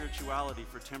spirituality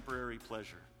for temporary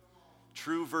pleasure,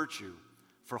 true virtue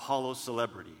for hollow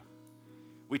celebrity.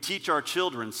 We teach our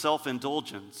children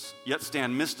self-indulgence, yet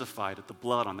stand mystified at the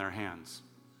blood on their hands.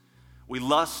 We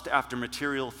lust after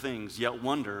material things, yet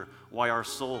wonder why our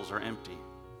souls are empty.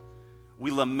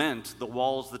 We lament the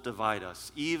walls that divide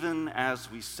us, even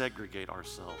as we segregate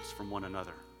ourselves from one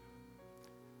another.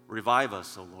 Revive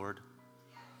us, O Lord.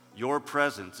 Your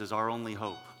presence is our only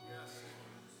hope.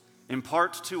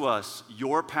 Impart to us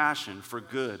your passion for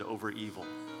good over evil.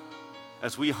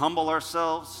 As we humble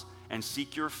ourselves and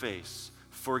seek your face,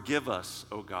 forgive us,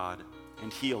 O God,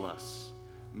 and heal us.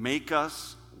 Make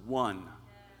us one,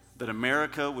 that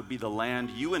America would be the land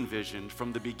you envisioned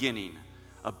from the beginning,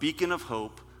 a beacon of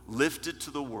hope lifted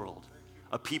to the world,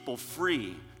 a people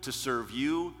free to serve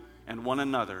you and one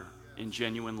another in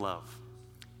genuine love.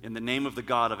 In the name of the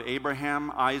God of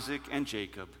Abraham, Isaac, and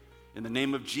Jacob, in the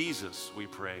name of Jesus, we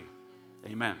pray.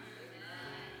 Amen.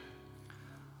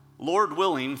 Lord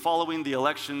willing, following the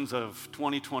elections of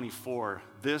 2024,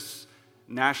 this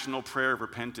national prayer of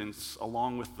repentance,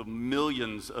 along with the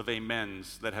millions of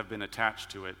amens that have been attached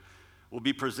to it, will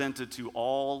be presented to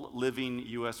all living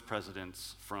U.S.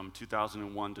 presidents from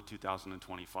 2001 to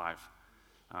 2025.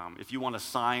 If you want to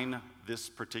sign this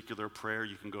particular prayer,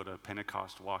 you can go to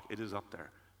Pentecost Walk. It is up there.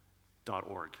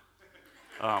 .org.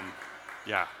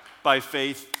 By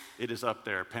faith, it is up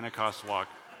there,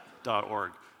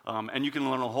 PentecostWalk.org. And you can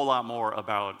learn a whole lot more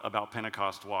about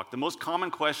Pentecost Walk. The most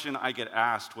common question I get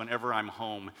asked whenever I'm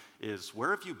home is, where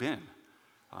have you been?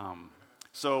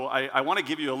 So I want to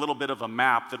give you a little bit of a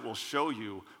map that will show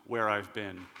you where I've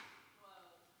been.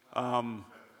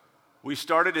 We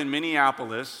started in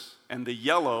Minneapolis, and the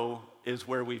yellow is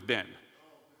where we've been.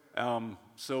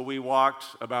 So we walked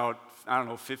about,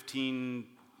 15,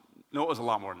 no, it was a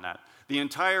lot more than that. The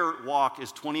entire walk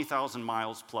is 20,000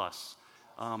 miles plus,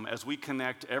 as we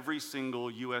connect every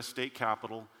single U.S. state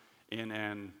capital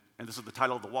and this is the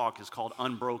title of the walk, is called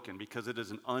Unbroken, because it is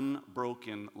an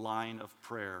unbroken line of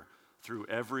prayer through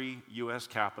every U.S.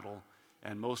 capital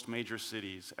and most major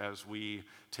cities as we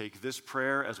take this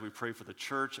prayer, as we pray for the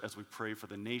church, as we pray for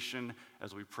the nation,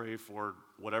 as we pray for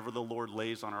whatever the Lord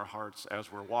lays on our hearts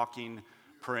as we're walking,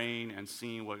 praying, and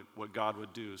seeing what God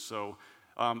would do. So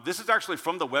this is actually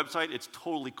from the website. It's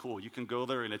totally cool. You can go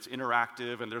there, and it's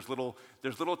interactive, and there's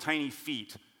little tiny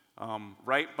feet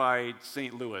right by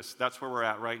St. Louis. That's where we're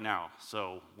at right now.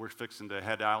 So we're fixing to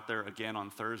head out there again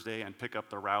on Thursday and pick up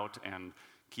the route and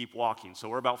keep walking. So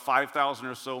we're about 5,000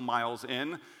 or so miles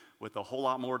in with a whole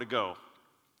lot more to go.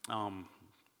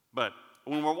 But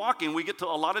when we're walking, we get to a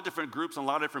lot of different groups and a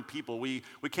lot of different people. We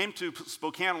came to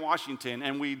Spokane, Washington,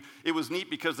 and it was neat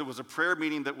because there was a prayer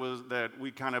meeting that we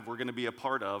kind of were going to be a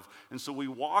part of. And so we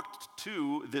walked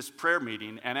to this prayer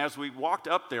meeting, and as we walked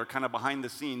up there, kind of behind the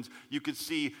scenes, you could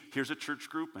see here's a church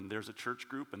group, and there's a church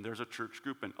group, and there's a church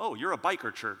group, and oh, you're a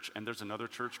biker church, and there's another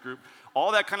church group,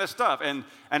 all that kind of stuff. And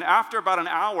after about an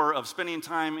hour of spending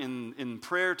time in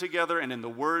prayer together and in the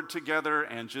Word together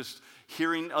and just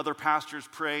hearing other pastors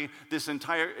pray,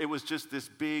 it was just this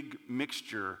big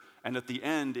mixture. And at the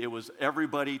end, it was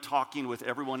everybody talking with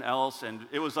everyone else. And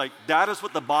it was like, that is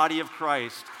what the body of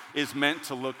Christ is meant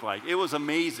to look like. It was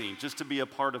amazing just to be a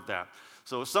part of that.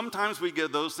 So sometimes we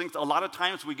get those things. A lot of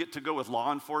times we get to go with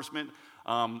law enforcement.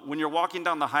 When you're walking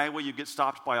down the highway, you get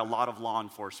stopped by a lot of law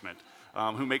enforcement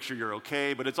who make sure you're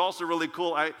okay. But it's also really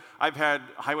cool. I've had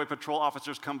highway patrol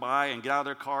officers come by and get out of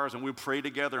their cars, and we pray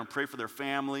together and pray for their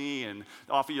family and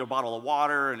offer you a bottle of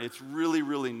water, and it's really,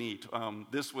 really neat.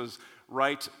 This was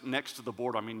right next to the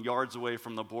border, yards away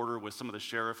from the border with some of the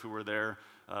sheriff who were there.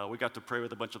 We got to pray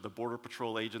with a bunch of the Border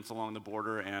Patrol agents along the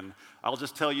border, and I'll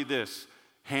just tell you this,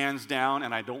 hands down,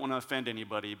 and I don't want to offend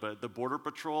anybody, but the Border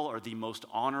Patrol are the most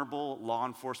honorable law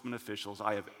enforcement officials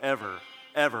I have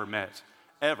ever met.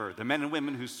 Ever. The men and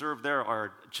women who serve there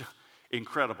are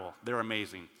incredible. They're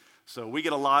amazing. So we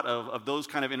get a lot of those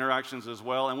kind of interactions as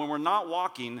well. And when we're not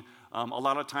walking, a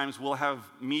lot of times we'll have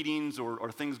meetings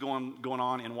or things going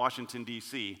on in Washington,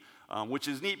 D.C., which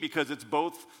is neat because it's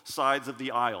both sides of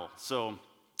the aisle. So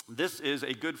this is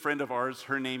a good friend of ours.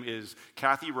 Her name is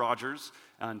Kathy Rogers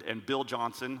and Bill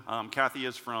Johnson. Kathy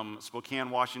is from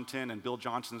Spokane, Washington, and Bill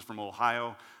Johnson is from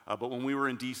Ohio. But when we were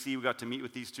in D.C., we got to meet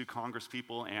with these two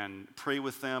congresspeople and pray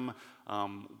with them,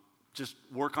 just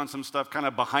work on some stuff kind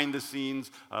of behind the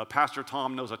scenes. Pastor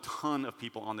Tom knows a ton of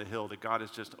people on the Hill that God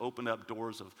has just opened up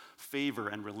doors of favor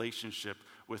and relationship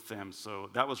with them. So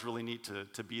that was really neat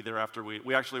to be there after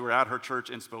we actually were at her church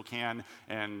in Spokane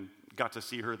and got to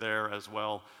see her there as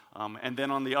well. And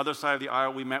then on the other side of the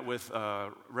aisle, we met with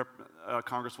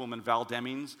Congresswoman Val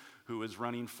Demings, who is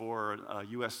running for a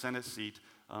U.S. Senate seat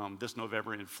this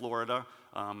November in Florida.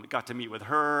 Got to meet with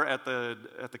her at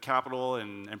the Capitol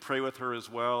and pray with her as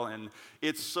well. And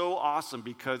it's so awesome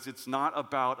because it's not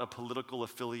about a political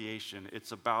affiliation.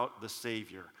 It's about the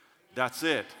Savior. That's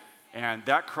it. And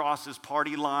that crosses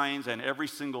party lines and every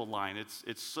single line.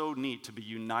 It's so neat to be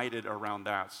united around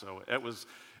that. So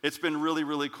it's been really,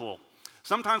 really cool.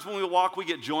 Sometimes when we walk, we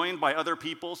get joined by other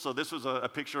people. So this was a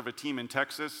picture of a team in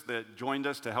Texas that joined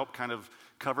us to help kind of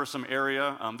cover some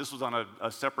area. This was on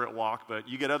a separate walk, but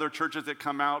you get other churches that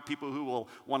come out, people who will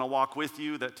want to walk with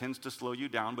you. That tends to slow you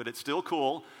down, but it's still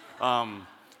cool.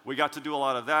 We got to do a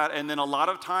lot of that. And then a lot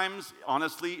of times,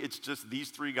 honestly, it's just these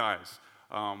three guys.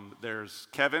 There's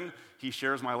Kevin. He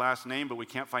shares my last name, but we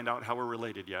can't find out how we're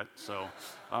related yet. So,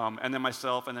 and then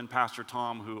myself, and then Pastor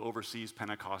Tom, who oversees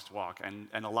Pentecost Walk.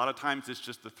 And a lot of times it's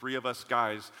just the three of us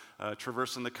guys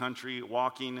traversing the country,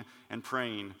 walking and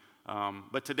praying.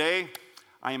 But today,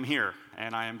 I am here,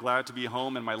 and I am glad to be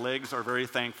home, and my legs are very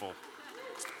thankful.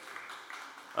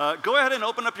 Go ahead and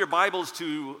open up your Bibles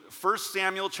to 1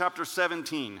 Samuel chapter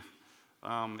 17.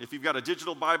 If you've got a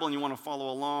digital Bible and you want to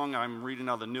follow along, I'm reading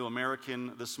out the New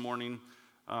American this morning.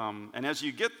 And as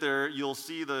you get there, you'll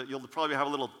probably have a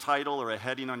little title or a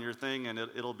heading on your thing, and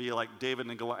it'll be like David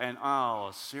and Goliath.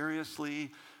 And seriously?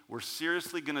 We're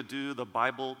seriously going to do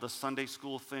the Sunday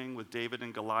school thing with David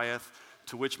and Goliath?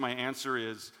 To which my answer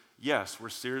is, yes, we're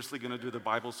seriously going to do the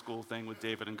Bible school thing with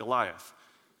David and Goliath.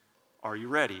 Are you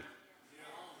ready?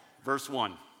 Verse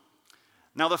 1.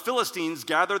 Now the Philistines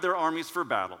gathered their armies for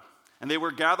battle. And they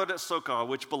were gathered at Socoh,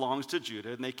 which belongs to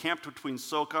Judah, and they camped between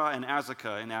Socoh and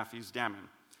Azekah in Aphes-dammim.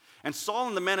 And Saul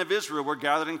and the men of Israel were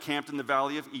gathered and camped in the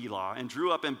valley of Elah, and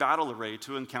drew up in battle array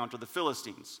to encounter the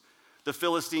Philistines. The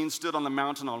Philistines stood on the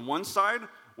mountain on one side,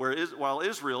 while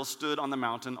Israel stood on the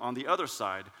mountain on the other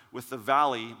side, with the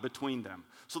valley between them.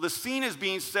 So the scene is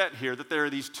being set here that there are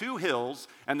these two hills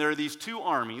and there are these two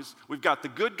armies. We've got the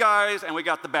good guys and we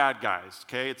got the bad guys,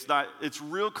 okay? It's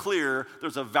real clear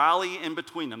there's a valley in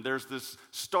between them. There's this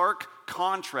stark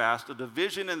contrast, a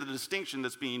division and the distinction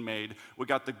that's being made. We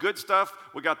got the good stuff,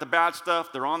 we got the bad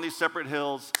stuff. They're on these separate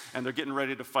hills and they're getting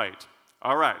ready to fight.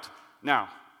 All right, now,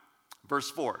 verse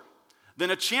 4. Then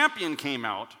a champion came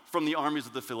out from the armies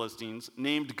of the Philistines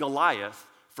named Goliath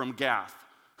from Gath,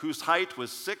 whose height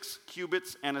was 6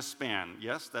 cubits and a span.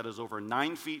 Yes, that is over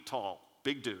 9 feet tall.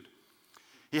 Big dude.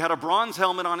 He had a bronze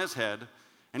helmet on his head,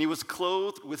 and he was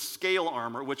clothed with scale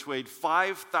armor, which weighed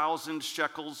 5,000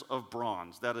 shekels of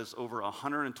bronze. That is over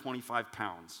 125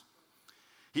 pounds.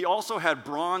 He also had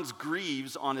bronze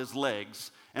greaves on his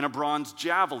legs and a bronze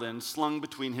javelin slung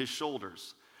between his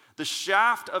shoulders. The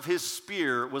shaft of his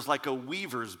spear was like a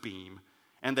weaver's beam,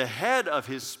 and the head of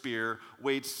his spear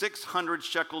weighed 600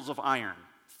 shekels of iron,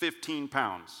 15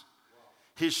 pounds.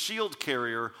 His shield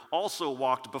carrier also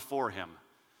walked before him.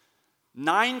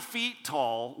 9 feet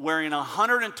tall, wearing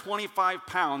 125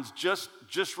 pounds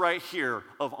just right here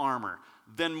of armor.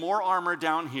 Then more armor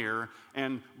down here,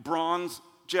 and bronze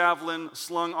javelin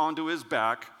slung onto his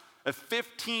back. A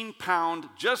 15-pound,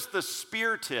 just the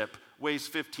spear tip weighs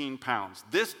 15 pounds.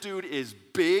 This dude is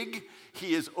big.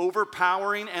 He is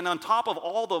overpowering, and on top of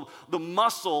all the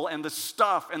muscle and the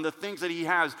stuff and the things that he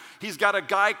has, he's got a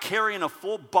guy carrying a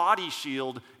full body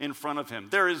shield in front of him.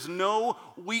 There is no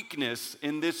weakness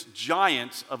in this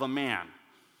giant of a man.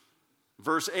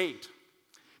 Verse 8.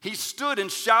 He stood and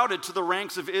shouted to the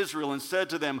ranks of Israel and said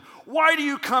to them, "Why do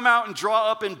you come out and draw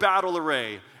up in battle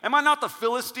array? Am I not the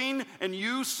Philistine, and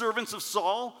you, servants of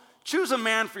Saul? Choose a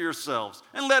man for yourselves,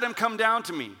 and let him come down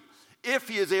to me. If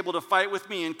he is able to fight with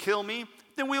me and kill me,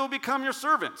 then we will become your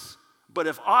servants. But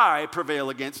if I prevail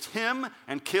against him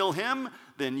and kill him,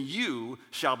 then you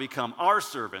shall become our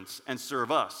servants and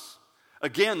serve us."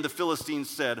 Again, the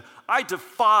Philistines said, "I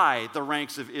defy the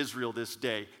ranks of Israel this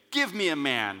day. Give me a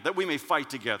man that we may fight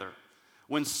together."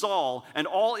 When Saul and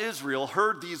all Israel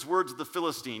heard these words of the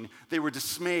Philistine, they were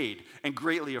dismayed and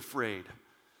greatly afraid.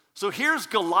 So here's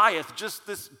Goliath, just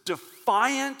this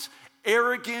defiant,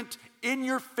 arrogant,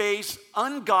 in-your-face,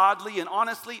 ungodly, and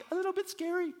honestly, a little bit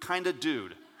scary kind of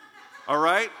dude. All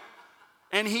right?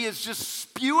 And he is just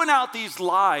spewing out these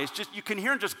lies. You can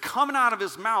hear him just coming out of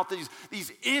his mouth,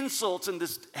 these insults and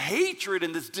this hatred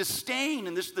and this disdain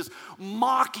and this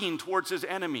mocking towards his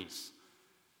enemies.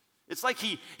 It's like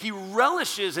he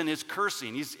relishes in his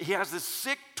cursing. He has this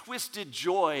sick, twisted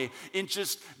joy in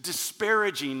just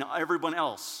disparaging everyone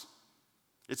else.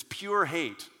 It's pure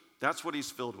hate. That's what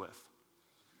he's filled with.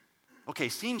 Okay,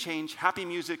 scene change, happy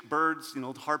music, birds,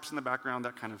 harps in the background,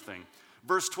 that kind of thing.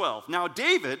 Verse 12, now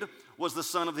David was the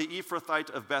son of the Ephrathite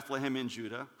of Bethlehem in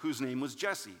Judah, whose name was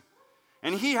Jesse.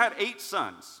 And he had 8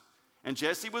 sons. And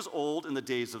Jesse was old in the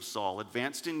days of Saul,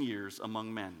 advanced in years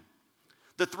among men.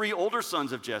 The 3 older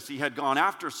sons of Jesse had gone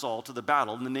after Saul to the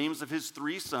battle, and the names of his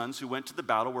 3 sons who went to the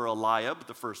battle were Eliab,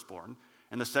 the firstborn,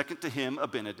 and the second to him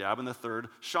Abinadab, and the third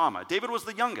Shammah. David was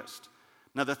the youngest.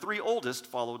 Now the 3 oldest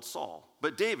followed Saul,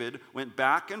 but David went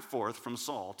back and forth from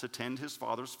Saul to tend his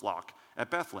father's flock at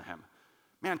Bethlehem.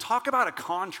 Man, talk about a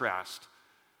contrast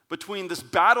between this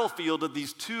battlefield of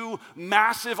these 2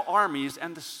 massive armies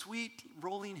and the sweet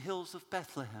rolling hills of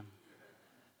Bethlehem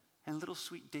and little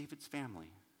sweet David's family.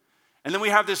 And then we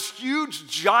have this huge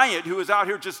giant who is out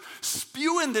here just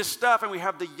spewing this stuff, and we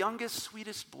have the youngest,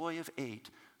 sweetest boy of 8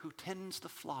 who tends the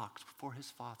flocks for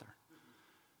his father.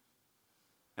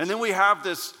 And then we have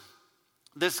this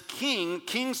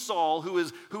King Saul, who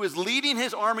is leading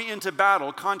his army into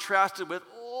battle, contrasted with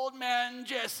old man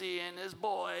Jesse and his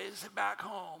boys back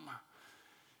home.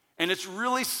 And it's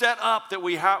really set up that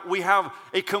we have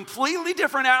a completely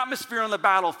different atmosphere on the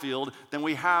battlefield than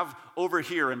we have over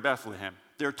here in Bethlehem.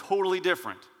 They're totally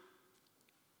different.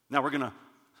 Now we're going to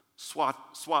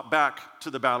swap back to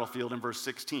the battlefield in verse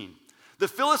 16. The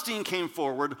Philistine came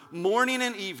forward morning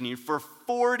and evening for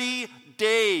 40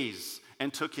 days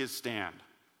and took his stand.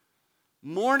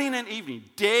 Morning and evening,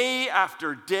 day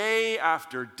after day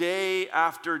after day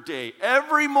after day.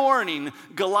 Every morning,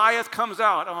 Goliath comes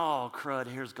out. Oh, crud,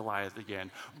 here's Goliath again.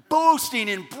 Boasting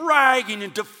and bragging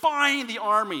and defying the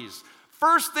armies.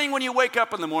 First thing when you wake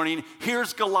up in the morning,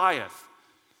 here's Goliath.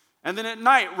 And then at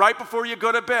night, right before you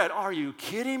go to bed, are you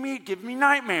kidding me? Give me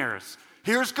nightmares.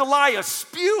 Here's Goliath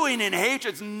spewing in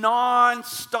hatred. It's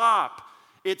nonstop.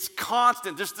 It's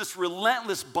constant. Just this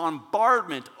relentless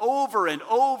bombardment over and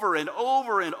over and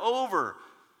over and over.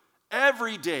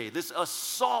 Every day, this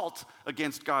assault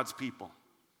against God's people.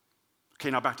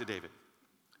 Okay, now back to David.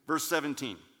 Verse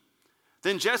 17.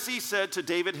 Then Jesse said to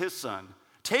David his son,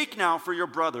 "Take now for your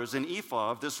brothers an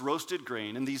ephah of this roasted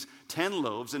grain and these 10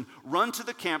 loaves, and run to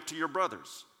the camp to your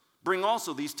brothers. Bring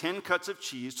also these 10 cuts of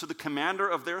cheese to the commander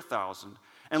of their 1,000,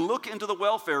 and look into the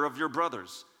welfare of your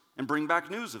brothers, and bring back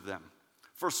news of them.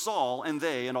 For Saul and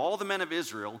they and all the men of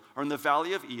Israel are in the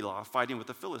valley of Elah fighting with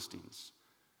the Philistines."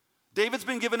 David's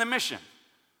been given a mission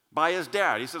by his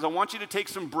dad. He says, I want you to take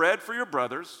some bread for your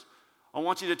brothers. I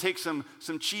want you to take some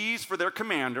cheese for their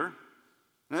commander.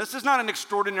 Now, this is not an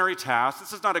extraordinary task.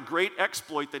 This is not a great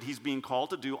exploit that he's being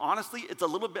called to do. Honestly, it's a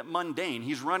little bit mundane.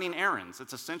 He's running errands.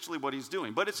 It's essentially what he's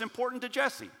doing. But it's important to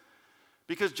Jesse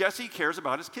because Jesse cares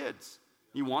about his kids.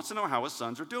 He wants to know how his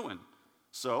sons are doing.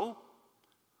 So,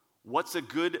 what's a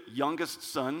good youngest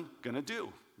son going to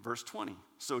do? Verse 20.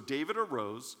 So David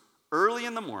arose early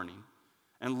in the morning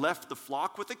and left the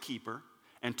flock with the keeper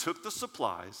and took the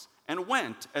supplies and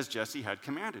went as Jesse had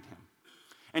commanded him.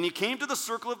 And he came to the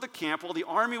circle of the camp while the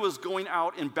army was going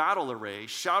out in battle array,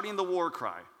 shouting the war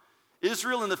cry.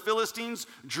 Israel and the Philistines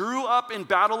drew up in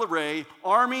battle array,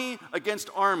 army against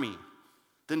army.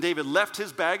 Then David left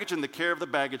his baggage in the care of the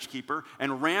baggage keeper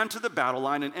and ran to the battle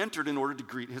line and entered in order to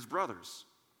greet his brothers.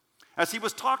 As he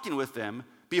was talking with them,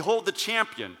 behold, the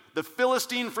champion, the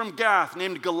Philistine from Gath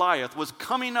named Goliath, was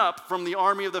coming up from the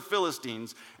army of the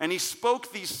Philistines, and he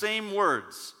spoke these same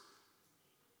words.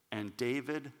 And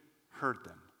David heard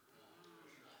them.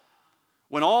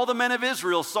 When all the men of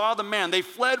Israel saw the man, they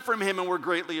fled from him and were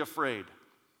greatly afraid.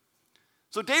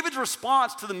 So David's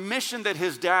response to the mission that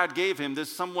his dad gave him,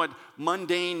 this somewhat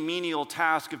mundane, menial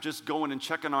task of just going and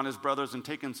checking on his brothers and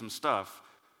taking some stuff,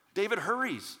 David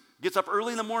hurries, gets up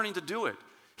early in the morning to do it.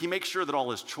 He makes sure that all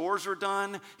his chores are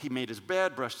done. He made his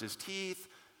bed, brushed his teeth.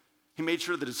 He made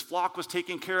sure that his flock was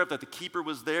taken care of, that the keeper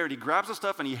was there. And he grabs the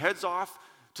stuff and he heads off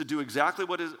to do exactly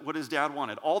what his dad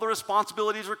wanted. All the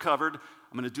responsibilities are covered.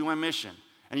 I'm going to do my mission.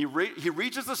 And he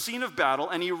reaches the scene of battle,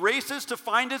 and he races to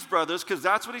find his brothers, because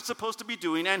that's what he's supposed to be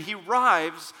doing. And he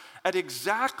arrives at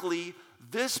exactly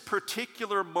this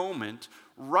particular moment,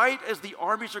 right as the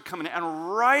armies are coming in,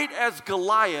 and right as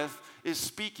Goliath is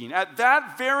speaking. At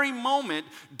that very moment,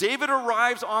 David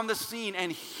arrives on the scene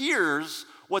and hears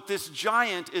what this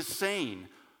giant is saying.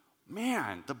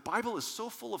 Man, the Bible is so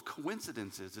full of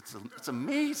coincidences. It's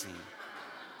amazing.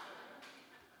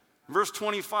 Verse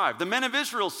 25, the men of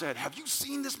Israel said, "Have you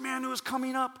seen this man who is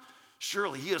coming up?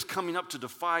 Surely he is coming up to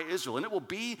defy Israel. And it will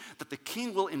be that the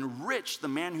king will enrich the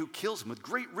man who kills him with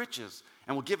great riches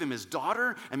and will give him his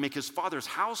daughter and make his father's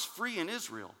house free in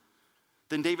Israel."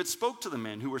 Then David spoke to the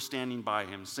men who were standing by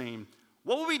him, saying,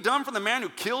 "What will be done for the man who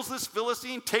kills this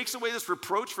Philistine, takes away this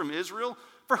reproach from Israel?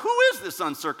 For who is this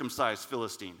uncircumcised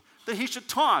Philistine, that he should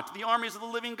taunt the armies of the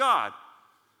living God?"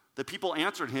 The people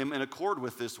answered him in accord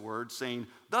with this word, saying,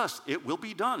 "Thus it will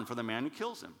be done for the man who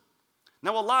kills him."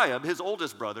 Now Eliab, his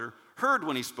oldest brother, heard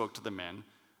when he spoke to the men,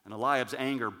 And Eliab's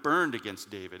anger burned against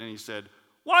David, and he said,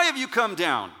 "Why have you come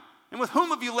down? And with whom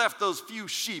have you left those few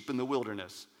sheep in the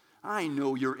wilderness? I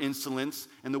know your insolence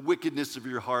and the wickedness of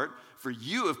your heart, for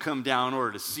you have come down in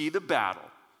order to see the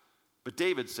battle." But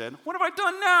David said, "What have I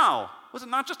done now? Was it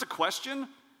not just a question?"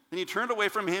 Then he turned away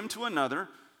from him to another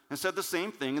and said the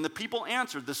same thing, and the people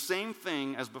answered the same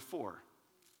thing as before.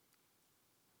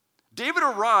 David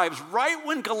arrives right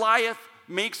when Goliath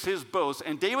makes his boast,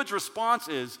 and David's response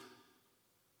is,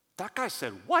 "That guy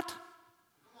said what?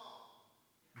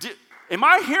 Am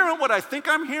I hearing what I think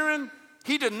I'm hearing?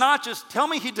 He did not just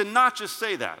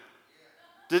say that.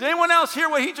 Did anyone else hear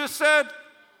what he just said?"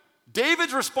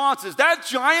 David's response is, "That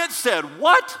giant said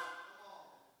what?"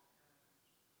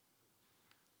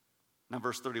 Now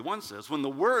verse 31 says, "When the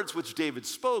words which David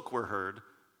spoke were heard,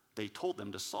 they told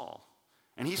them to Saul,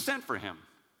 and he sent for him.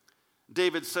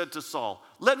 David said to Saul,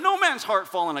 'Let no man's heart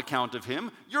fall on account of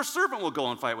him. Your servant will go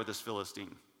and fight with this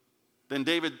Philistine.' Then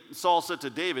Saul said to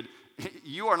David,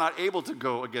 'You are not able to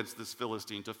go against this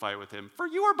Philistine to fight with him, for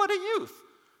you are but a youth,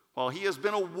 while he has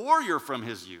been a warrior from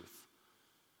his youth.'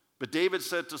 But David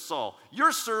said to Saul,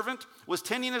 'Your servant was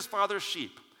tending his father's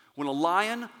sheep. When a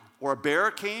lion or a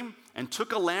bear came and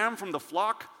took a lamb from the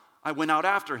flock, I went out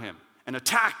after him and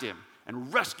attacked him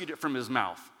and rescued it from his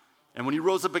mouth. And when he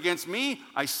rose up against me,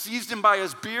 I seized him by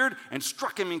his beard and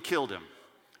struck him and killed him.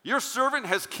 Your servant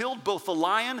has killed both the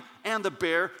lion and the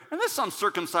bear, and this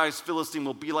uncircumcised Philistine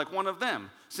will be like one of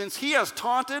them, since he has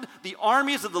taunted the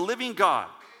armies of the living God.'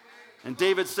 And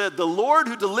David said, 'The Lord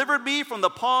who delivered me from the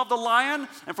paw of the lion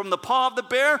and from the paw of the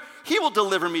bear, he will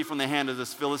deliver me from the hand of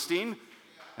this Philistine.'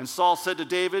 And Saul said to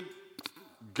David,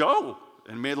 'Go,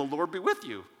 and may the Lord be with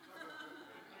you.'"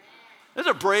 This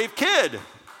is a brave kid.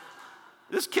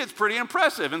 This kid's pretty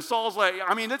impressive. And Saul's like,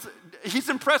 he's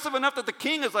impressive enough that the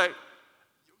king is like,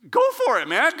 "Go for it,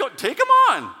 man. Go, take him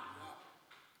on."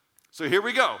 So here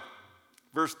we go.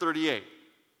 Verse 38.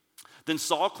 Then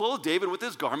Saul clothed David with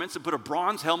his garments and put a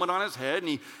bronze helmet on his head, and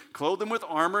he clothed him with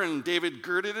armor, and David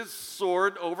girded his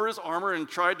sword over his armor and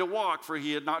tried to walk, for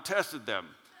he had not tested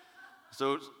them.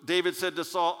 So David said to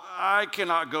Saul, "I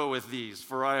cannot go with these,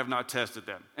 for I have not tested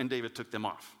them." And David took them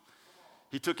off.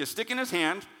 He took his stick in his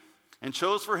hand and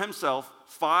chose for himself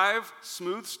 5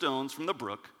 smooth stones from the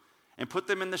brook and put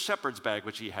them in the shepherd's bag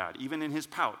which he had, even in his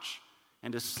pouch.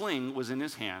 And his sling was in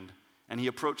his hand, and he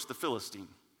approached the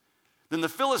Philistine. Then the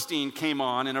Philistine came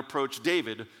on and approached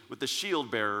David with the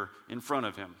shield bearer in front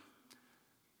of him.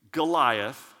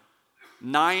 Goliath,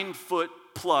 9 foot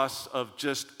plus of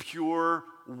just pure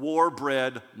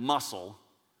war-bred muscle,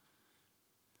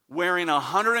 wearing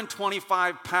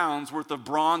 125 pounds worth of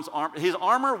bronze armor. His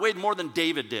armor weighed more than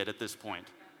David did at this point.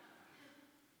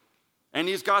 And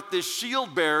he's got this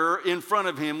shield bearer in front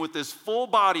of him with this full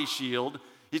body shield.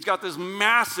 He's got this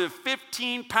massive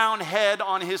 15-pound head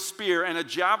on his spear and a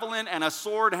javelin and a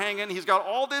sword hanging. He's got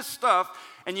all this stuff,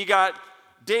 and you got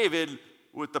David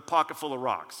with the pocket full of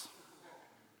rocks.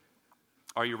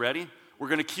 Are you ready? We're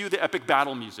going to cue the epic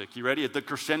battle music. You ready? The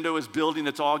crescendo is building.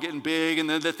 It's all getting big, and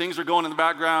then the things are going in the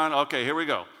background. Okay, here we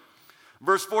go.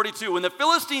 Verse 42, when the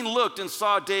Philistine looked and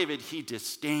saw David, he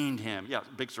disdained him. Yeah,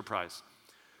 big surprise.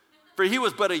 For he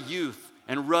was but a youth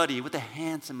and ruddy with a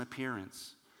handsome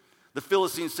appearance. The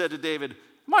Philistine said to David,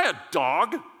 "Am I a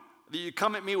dog that you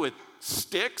come at me with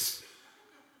sticks?"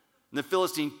 And the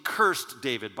Philistine cursed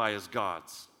David by his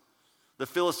gods. The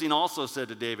Philistine also said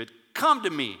to David, "Come to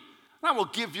me, and I will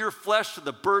give your flesh to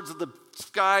the birds of the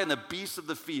sky and the beasts of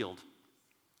the field."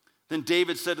 Then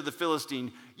David said to the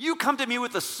Philistine, "You come to me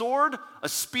with a sword, a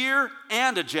spear,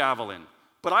 and a javelin.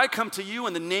 But I come to you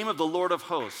in the name of the Lord of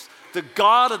hosts, the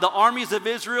God of the armies of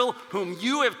Israel, whom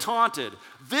you have taunted.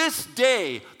 This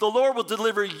day the Lord will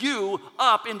deliver you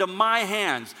up into my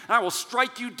hands, and I will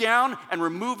strike you down and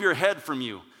remove your head from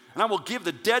you. And I will give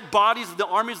the dead bodies of the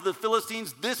armies of the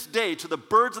Philistines this day to the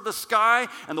birds of the sky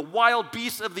and the wild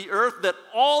beasts of the earth, that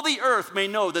all the earth may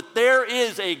know that there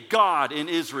is a God in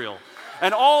Israel.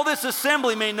 And all this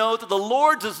assembly may know that the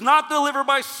Lord does not deliver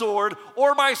by sword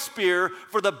or by spear,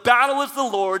 for the battle is the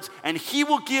Lord's, and he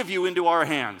will give you into our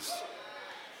hands."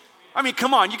 I mean,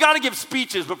 come on, you got to give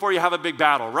speeches before you have a big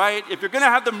battle, right? If you're going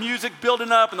to have the music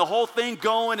building up and the whole thing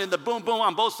going and the boom, boom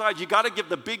on both sides, you got to give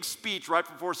the big speech right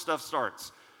before stuff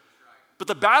starts. But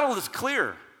the battle is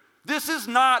clear. This is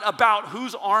not about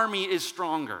whose army is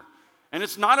stronger. And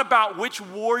it's not about which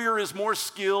warrior is more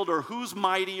skilled or who's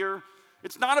mightier.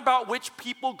 It's not about which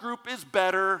people group is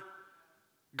better.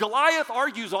 Goliath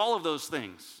argues all of those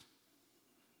things.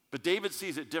 But David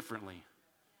sees it differently.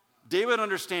 David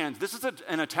understands this is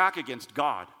an attack against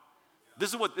God.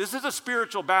 This is a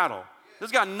spiritual battle. This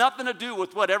has got nothing to do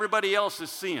with what everybody else is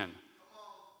seeing.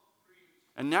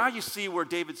 And now you see where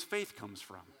David's faith comes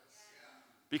from.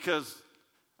 Because,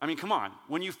 I mean, come on.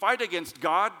 When you fight against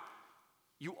God,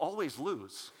 you always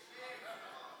lose.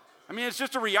 I mean, it's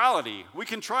just a reality. We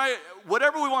can try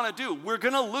whatever we want to do. We're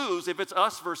going to lose if it's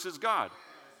us versus God.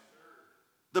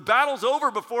 The battle's over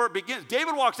before it begins.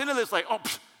 David walks into this like, oh,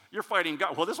 you're fighting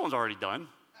God. Well, this one's already done.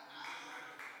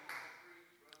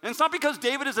 And it's not because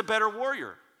David is a better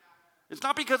warrior. It's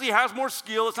not because he has more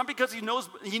skill. It's not because he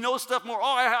knows stuff more. Oh,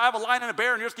 I have a lion and a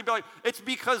bear, and you're just going to be like, it's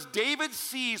because David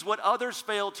sees what others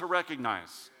fail to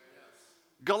recognize.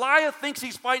 Goliath thinks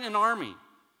he's fighting an army.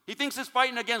 He thinks he's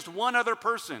fighting against one other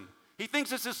person. He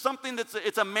thinks this is something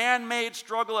it's a man-made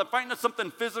struggle. I'm fighting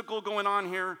something physical going on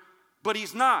here, but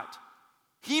he's not.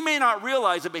 He may not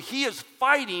realize it, but he is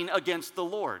fighting against the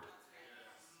Lord.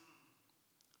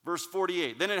 Verse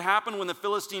 48, then it happened when the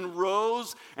Philistine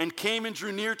rose and came and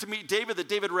drew near to meet David, that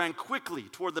David ran quickly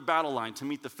toward the battle line to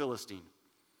meet the Philistine.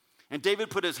 And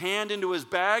David put his hand into his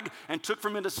bag and took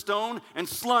from it a stone and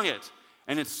slung it.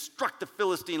 And it struck the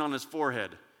Philistine on his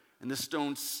forehead. And the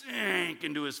stone sank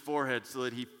into his forehead so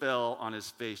that he fell on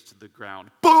his face to the ground.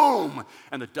 Boom!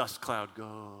 And the dust cloud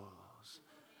goes.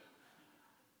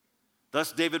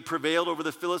 Thus David prevailed over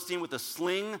the Philistine with a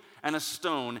sling and a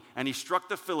stone, and he struck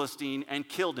the Philistine and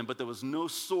killed him, but there was no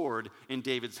sword in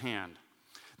David's hand.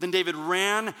 Then David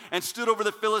ran and stood over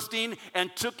the Philistine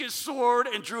and took his sword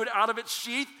and drew it out of its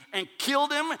sheath and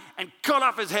killed him and cut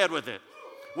off his head with it.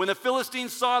 When the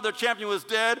Philistines saw their champion was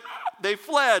dead, they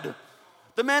fled.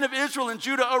 The men of Israel and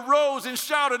Judah arose and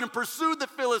shouted and pursued the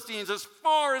Philistines as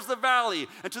far as the valley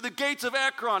and to the gates of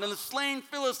Ekron. And the slain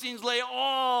Philistines lay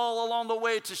all along the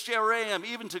way to Sheraim,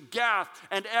 even to Gath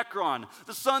and Ekron.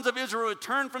 The sons of Israel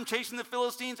returned from chasing the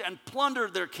Philistines and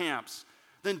plundered their camps.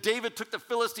 Then David took the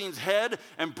Philistines' head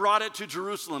and brought it to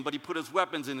Jerusalem, but he put his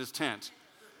weapons in his tent.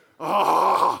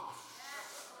 Oh!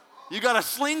 You got a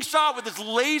slingshot with this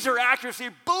laser accuracy,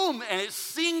 boom, and it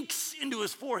sinks into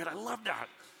his forehead. I love that.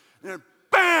 And then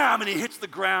bam, and he hits the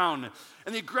ground.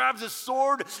 And he grabs his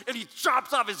sword and he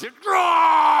chops off his head.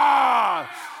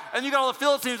 And you got all the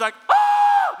Philistines like,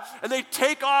 ah! And they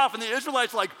take off, and the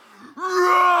Israelites are like,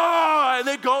 rah! And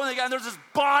they go, and there's just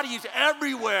bodies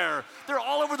everywhere. They're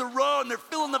all over the road, and they're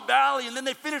filling the valley, and then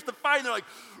they finish the fight, and they're like,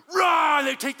 rah! And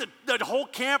they take the whole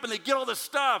camp, and they get all the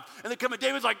stuff, and they come, and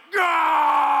David's like,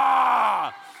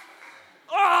 rah!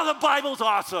 Oh, the Bible's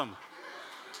awesome.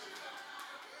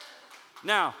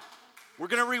 Now, we're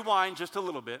going to rewind just a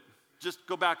little bit. Just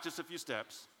go back just a few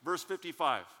steps. Verse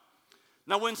 55.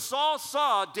 Now, when Saul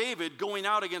saw David going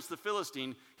out against the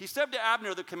Philistine, he said to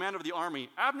Abner, the commander of the army,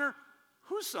 Abner,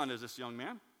 whose son is this young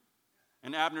man?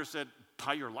 And Abner said,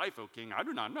 by your life, O king, I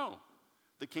do not know.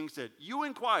 The king said, you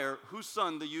inquire whose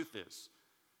son the youth is.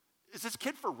 Is this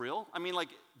kid for real? I mean, like,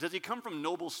 does he come from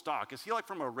noble stock? Is he like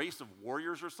from a race of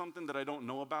warriors or something that I don't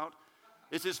know about?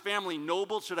 Is his family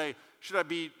noble? Should I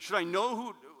know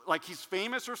who, like he's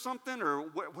famous or something? Or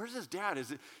where's his dad?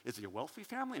 Is he a wealthy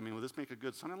family? I mean, will this make a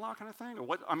good son-in-law kind of thing? Or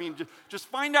what? I mean, just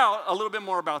find out a little bit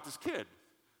more about this kid.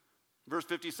 Verse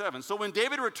 57. So when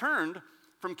David returned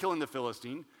from killing the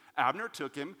Philistine, Abner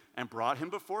took him and brought him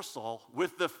before Saul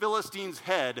with the Philistine's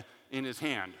head in his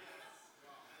hand.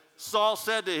 Saul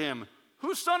said to him,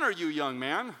 whose son are you, young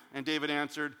man? And David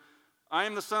answered, I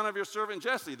am the son of your servant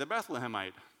Jesse, the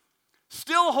Bethlehemite.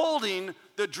 Still holding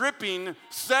the dripping,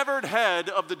 severed head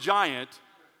of the giant,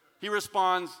 he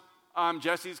responds, I'm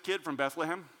Jesse's kid from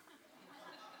Bethlehem.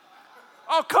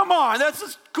 Oh, come on, that's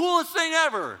the coolest thing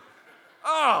ever.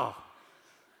 Oh.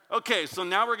 Okay, so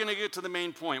now we're going to get to the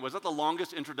main point. Was that the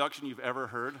longest introduction you've ever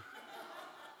heard?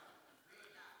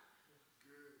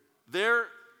 There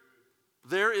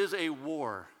is a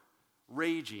war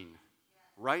raging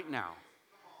right now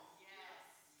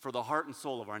for the heart and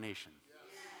soul of our nation.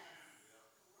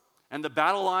 And the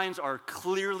battle lines are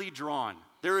clearly drawn.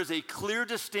 There is a clear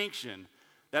distinction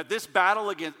that this battle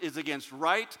is against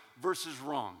right versus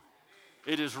wrong.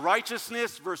 It is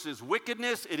righteousness versus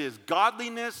wickedness. It is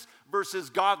godliness versus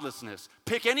godlessness.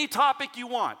 Pick any topic you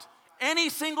want, any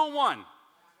single one.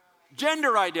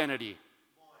 Gender identity.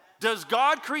 Does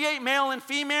God create male and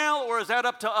female, or is that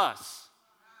up to us?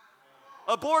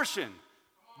 Abortion.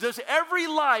 Does every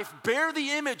life bear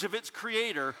the image of its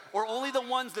creator, or only the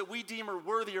ones that we deem are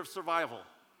worthy of survival?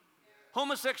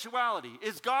 Homosexuality.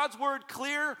 Is God's word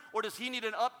clear, or does he need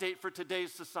an update for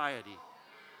today's society?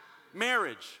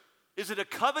 Marriage. Is it a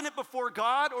covenant before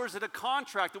God, or is it a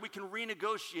contract that we can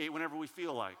renegotiate whenever we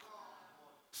feel like?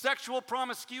 Sexual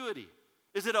promiscuity.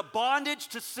 Is it a bondage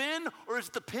to sin, or is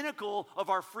it the pinnacle of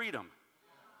our freedom?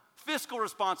 fiscal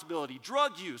responsibility,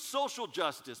 drug use, social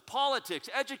justice, politics,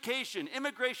 education,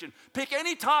 immigration. Pick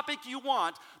any topic you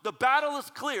want. The battle is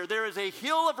clear. There is a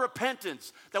hill of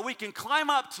repentance that we can climb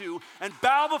up to and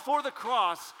bow before the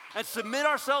cross and submit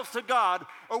ourselves to God,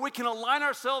 or we can align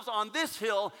ourselves on this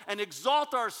hill and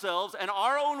exalt ourselves and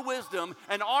our own wisdom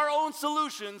and our own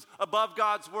solutions above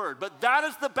God's word. But that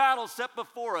is the battle set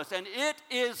before us, and it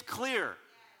is clear.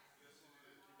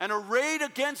 And arrayed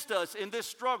against us in this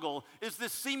struggle is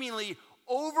this seemingly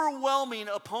overwhelming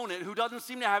opponent who doesn't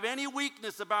seem to have any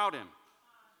weakness about him.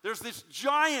 There's this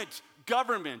giant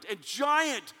government and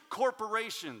giant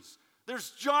corporations.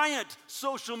 There's giant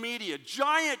social media,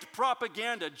 giant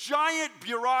propaganda, giant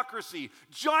bureaucracy,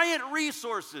 giant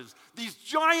resources, these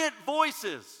giant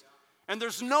voices. And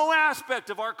there's no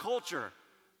aspect of our culture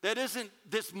that isn't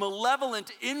this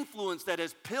malevolent influence that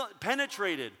has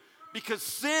penetrated, because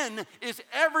sin is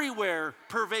everywhere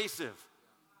pervasive.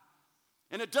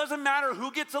 And it doesn't matter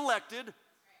who gets elected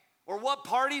or what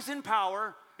party's in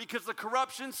power, because the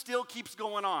corruption still keeps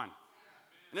going on.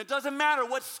 And it doesn't matter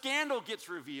what scandal gets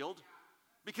revealed,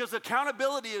 because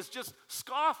accountability is just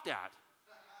scoffed at.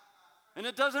 And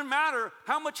it doesn't matter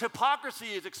how much hypocrisy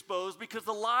is exposed, because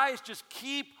the lies just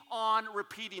keep on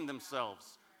repeating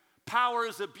themselves. Power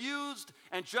is abused,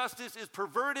 and justice is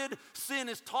perverted, sin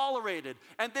is tolerated,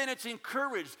 and then it's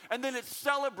encouraged, and then it's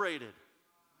celebrated.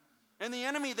 And the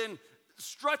enemy then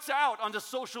struts out onto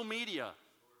social media,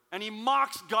 and he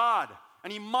mocks God,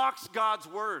 and he mocks God's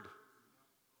word.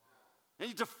 And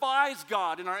he defies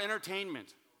God in our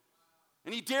entertainment.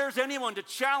 And he dares anyone to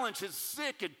challenge his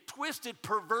sick and twisted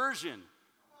perversion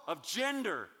of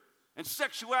gender and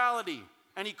sexuality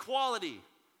and equality.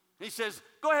 And he says,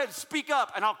 go ahead, speak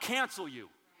up, and I'll cancel you.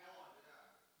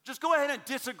 Just go ahead and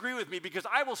disagree with me, because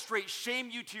I will straight shame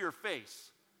you to your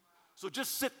face. So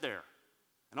just sit there,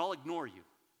 and I'll ignore you.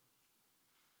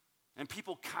 And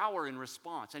people cower in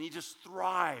response, and he just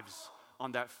thrives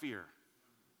on that fear.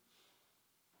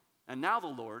 And now the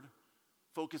Lord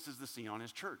focuses the scene on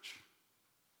his church,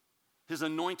 his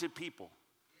anointed people.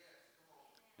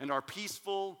 And our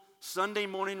peaceful Sunday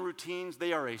morning routines,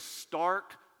 they are a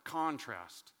stark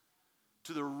contrast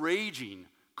to the raging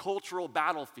cultural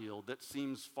battlefield that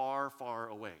seems far, far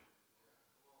away.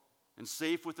 And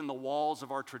safe within the walls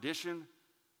of our tradition,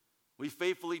 we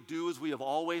faithfully do as we have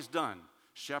always done,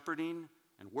 shepherding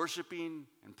and worshiping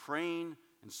and praying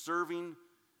and serving,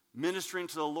 ministering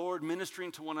to the Lord,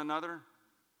 ministering to one another.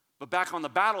 But back on the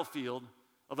battlefield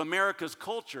of America's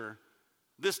culture,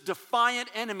 this defiant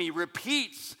enemy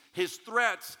repeats his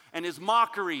threats and his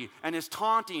mockery and his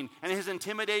taunting and his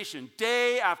intimidation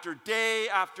day after day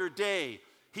after day.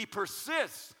 He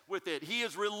persists with it. He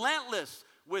is relentless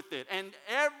with it. And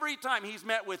every time he's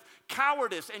met with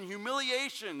cowardice and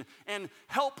humiliation and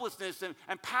helplessness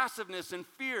and passiveness and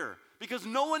fear, because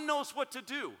no one knows what to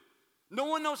do. No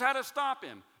one knows how to stop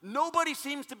him. Nobody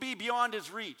seems to be beyond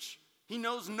his reach. He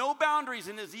knows no boundaries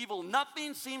in his evil.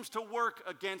 Nothing seems to work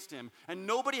against him, and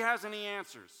nobody has any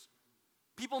answers.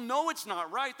 People know it's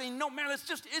not right. They know, man, this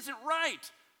just isn't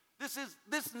right. This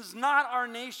is not our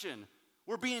nation.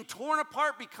 We're being torn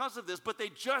apart because of this, but they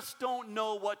just don't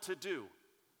know what to do.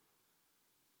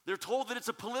 They're told that it's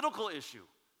a political issue.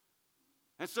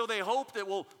 And so they hope that,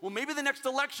 well, maybe the next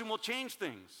election will change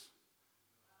things.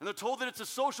 And they're told that it's a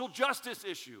social justice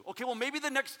issue. Okay, well, maybe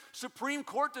the next Supreme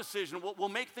Court decision will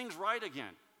make things right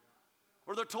again.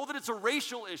 Or they're told that it's a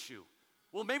racial issue.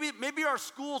 Well, maybe our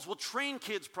schools will train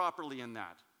kids properly in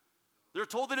that. They're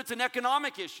told that it's an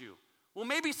economic issue. Well,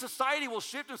 maybe society will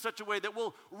shift in such a way that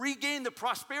we'll regain the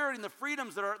prosperity and the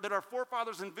freedoms that our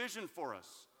forefathers envisioned for us.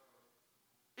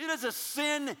 It is a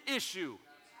sin issue,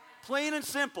 plain and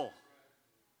simple.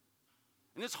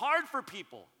 And it's hard for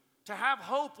people to have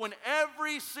hope when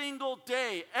every single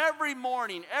day, every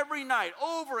morning, every night,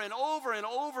 over and over and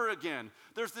over again,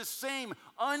 there's this same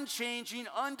unchanging,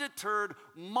 undeterred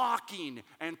mocking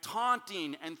and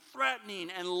taunting and threatening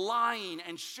and lying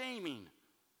and shaming.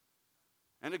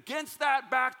 And against that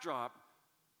backdrop,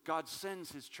 God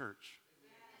sends his church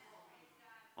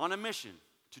on a mission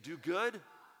to do good,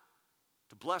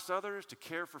 to bless others, to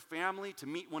care for family, to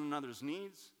meet one another's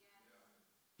needs.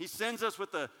 He sends us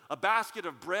with a basket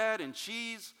of bread and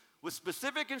cheese with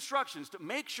specific instructions to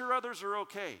make sure others are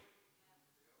okay.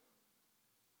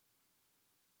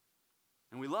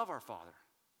 And we love our Father.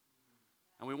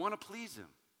 And we want to please him.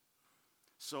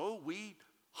 So we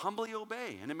humbly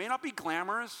obey. And it may not be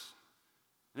glamorous.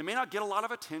 And it may not get a lot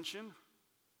of attention.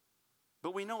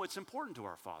 But we know it's important to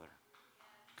our Father.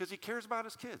 Because he cares about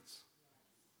his kids.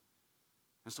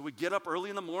 And so we get up early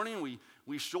in the morning,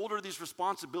 we shoulder these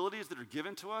responsibilities that are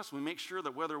given to us. We make sure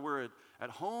that whether we're at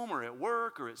home or at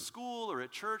work or at school or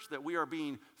at church, that we are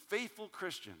being faithful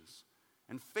Christians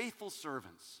and faithful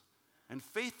servants and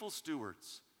faithful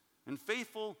stewards and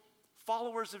faithful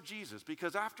followers of Jesus.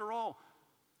 Because after all,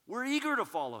 we're eager to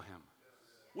follow him.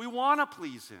 We want to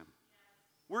please him.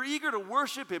 We're eager to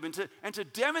worship him and to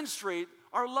demonstrate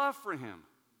our love for him.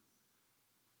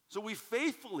 So we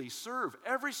faithfully serve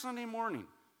every Sunday morning.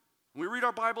 We read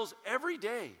our Bibles every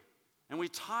day. And we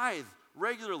tithe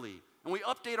regularly. And we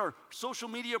update our social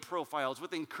media profiles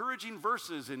with encouraging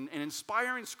verses and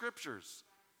inspiring scriptures.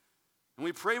 And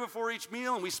we pray before each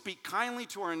meal, and we speak kindly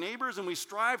to our neighbors, and we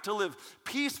strive to live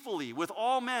peacefully with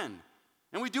all men.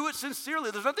 And we do it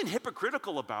sincerely. There's nothing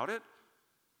hypocritical about it.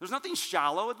 There's nothing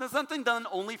shallow. There's nothing done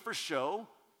only for show.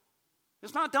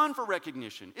 It's not done for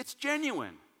recognition. It's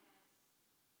genuine.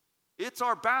 It's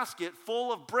our basket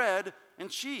full of bread and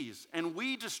cheese, and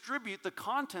we distribute the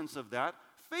contents of that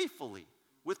faithfully,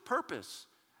 with purpose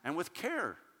and with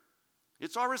care.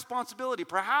 It's our responsibility,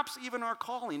 perhaps even our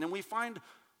calling, and we find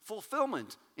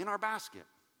fulfillment in our basket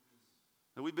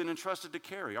that we've been entrusted to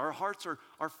carry. Our hearts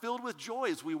are filled with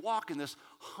joy as we walk in this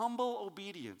humble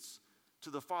obedience to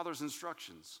the Father's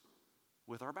instructions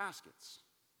with our baskets.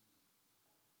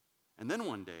 And then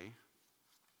one day,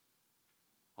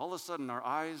 all of a sudden our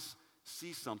eyes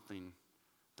see something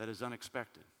that is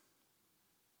unexpected.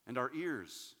 And our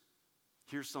ears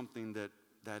hear something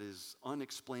that is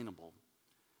unexplainable.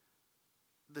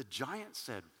 The giant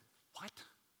said, "What?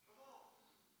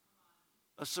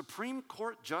 A Supreme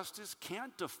Court justice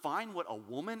can't define what a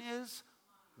woman is?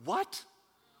 What?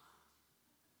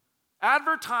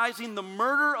 Advertising the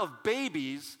murder of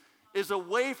babies is a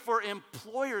way for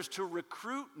employers to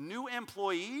recruit new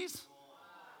employees?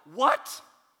 What?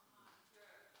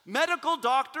 Medical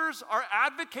doctors are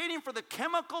advocating for the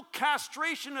chemical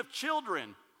castration of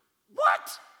children.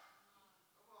 What?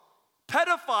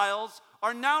 Pedophiles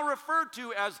are now referred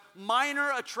to as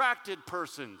minor attracted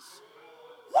persons.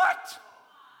 What?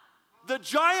 The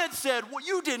giant said, "Well,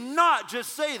 you did not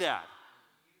just say that."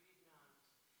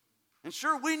 And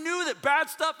sure, we knew that bad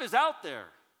stuff is out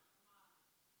there.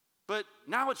 But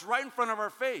now it's right in front of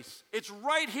our face. It's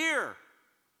right here.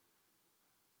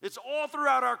 It's all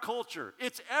throughout our culture.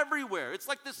 It's everywhere. It's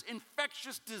like this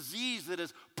infectious disease that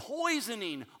is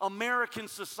poisoning American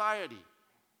society.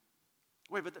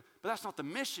 Wait, but that's not the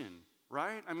mission,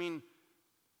 right? I mean,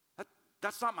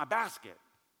 that's not my basket.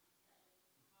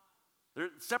 There's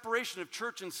separation of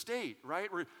church and state,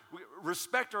 right? We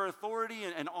respect our authority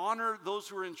and honor those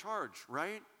who are in charge,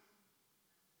 right?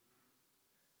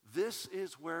 This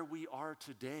is where we are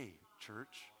today,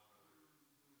 church.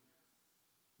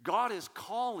 God is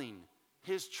calling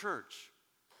his church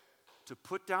to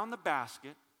put down the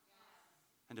basket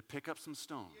and to pick up some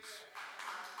stones.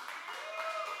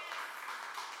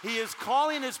 He is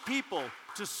calling his people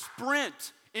to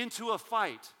sprint into a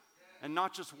fight and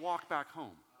not just walk back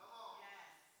home.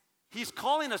 He's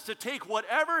calling us to take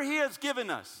whatever he has given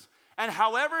us and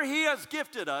however he has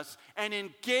gifted us and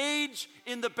engage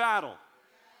in the battle.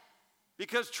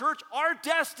 Because, church, our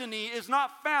destiny is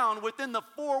not found within the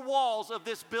four walls of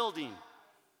this building.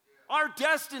 Our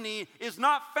destiny is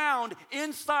not found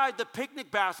inside the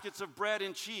picnic baskets of bread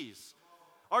and cheese.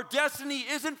 Our destiny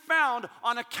isn't found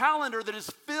on a calendar that is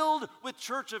filled with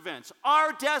church events.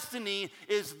 Our destiny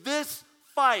is this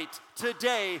fight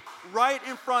today, right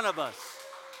in front of us.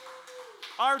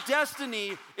 Our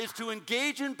destiny is to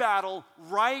engage in battle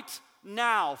right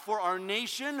now for our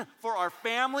nation, for our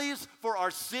families, for our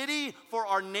city, for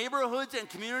our neighborhoods and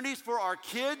communities, for our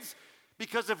kids.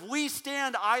 Because if we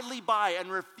stand idly by and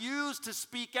refuse to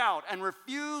speak out and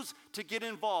refuse to get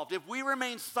involved, if we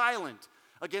remain silent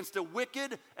against a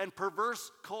wicked and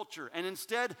perverse culture and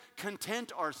instead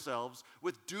content ourselves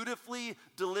with dutifully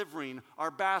delivering our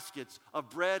baskets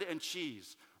of bread and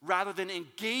cheese, rather than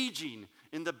engaging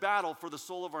in the battle for the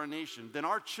soul of our nation, then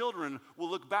our children will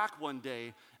look back one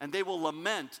day and they will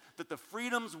lament that the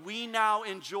freedoms we now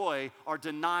enjoy are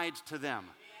denied to them.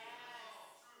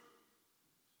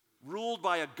 Ruled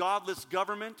by a godless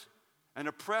government and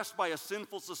oppressed by a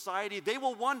sinful society, they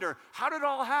will wonder, how did it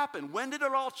all happen? When did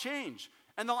it all change?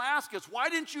 And they'll ask us, why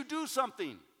didn't you do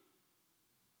something?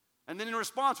 And then in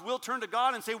response, we'll turn to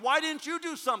God and say, why didn't you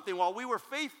do something while we were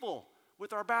faithful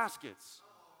with our baskets?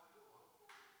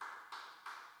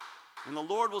 And the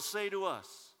Lord will say to us,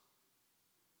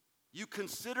 you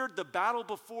considered the battle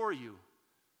before you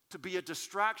to be a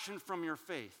distraction from your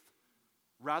faith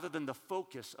rather than the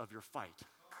focus of your fight.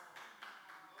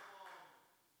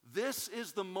 This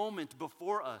is the moment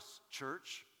before us,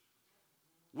 church,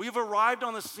 We've arrived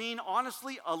on the scene,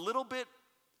 honestly, a little bit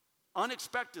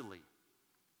unexpectedly.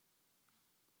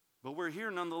 But we're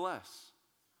here nonetheless.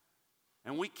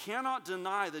 And we cannot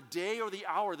deny the day or the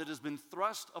hour that has been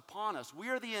thrust upon us. We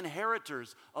are the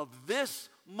inheritors of this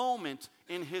moment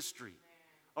in history,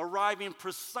 arriving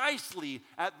precisely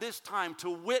at this time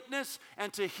to witness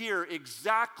and to hear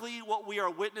exactly what we are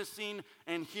witnessing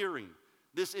and hearing.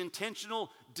 This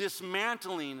intentional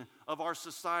dismantling of our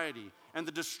society and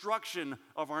the destruction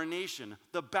of our nation.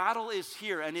 The battle is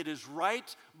here and it is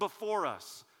right before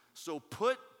us. So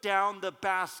put down the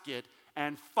basket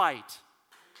and fight.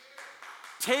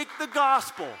 Take the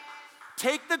gospel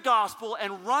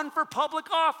and run for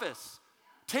public office.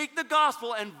 Take the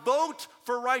gospel and vote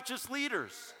for righteous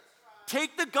leaders.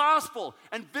 Take the gospel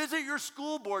and visit your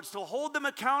school boards to hold them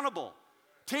accountable.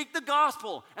 Take the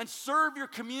gospel and serve your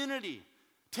community.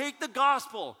 Take the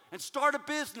gospel and start a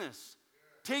business.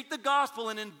 Take the gospel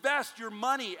and invest your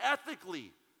money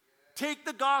ethically. Take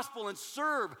the gospel and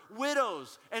serve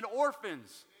widows and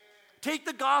orphans. Take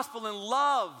the gospel and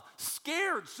love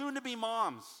scared, soon-to-be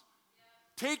moms.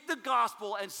 Take the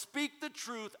gospel and speak the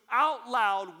truth out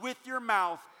loud with your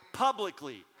mouth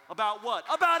publicly. About what?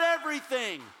 About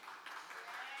everything.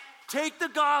 Take the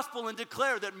gospel and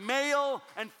declare that male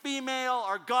and female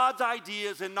are God's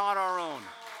ideas and not our own.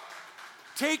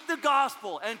 Take the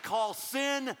gospel and call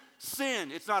sin,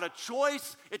 sin. It's not a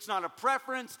choice. It's not a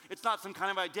preference. It's not some kind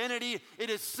of identity. It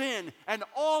is sin, and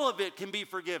all of it can be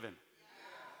forgiven.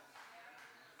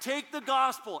 Take the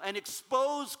gospel and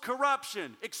expose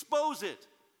corruption. Expose it.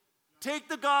 Take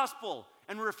the gospel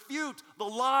and refute the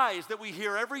lies that we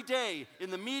hear every day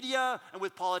in the media and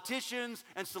with politicians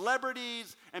and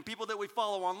celebrities and people that we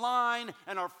follow online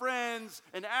and our friends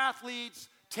and athletes.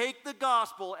 Take the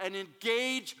gospel and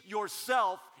engage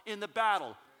yourself in the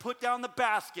battle. Put down the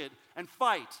basket and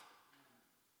fight.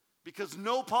 Because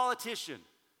no politician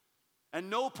and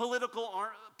no political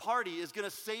party is going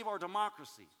to save our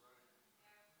democracy.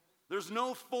 There's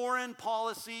no foreign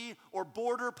policy or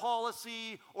border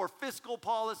policy or fiscal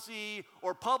policy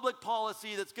or public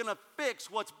policy that's going to fix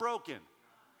what's broken.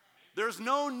 There's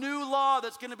no new law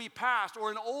that's going to be passed or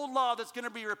an old law that's going to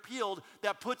be repealed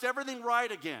that puts everything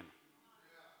right again.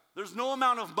 There's no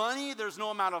amount of money, there's no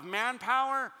amount of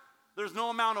manpower, there's no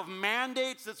amount of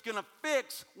mandates that's going to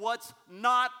fix what's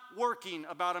not working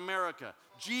about America.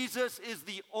 Jesus is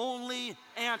the only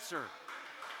answer.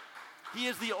 He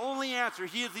is the only answer.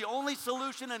 He is the only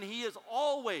solution, and He is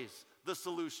always the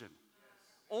solution.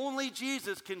 Only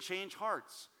Jesus can change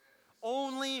hearts.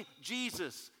 Only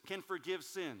Jesus can forgive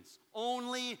sins.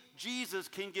 Only Jesus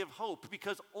can give hope,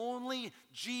 because only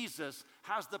Jesus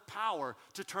has the power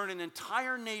to turn an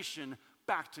entire nation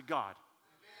back to God.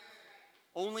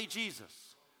 Only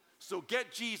Jesus. So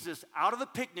get Jesus out of the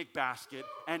picnic basket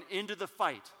and into the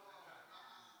fight.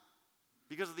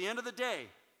 Because at the end of the day,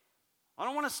 I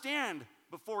don't want to stand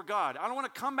before God. I don't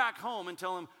want to come back home and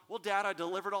tell Him, well, Dad, I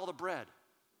delivered all the bread.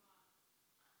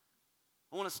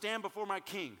 I want to stand before my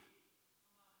King,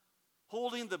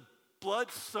 holding the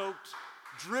blood-soaked,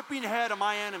 dripping head of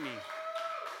my enemy.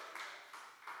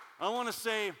 I want to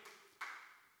say,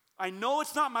 I know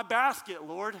it's not my basket,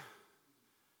 Lord.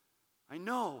 I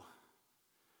know.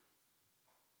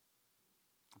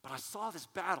 But I saw this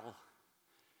battle,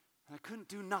 and I couldn't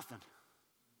do nothing.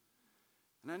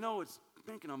 And I know it's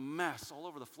making a mess all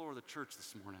over the floor of the church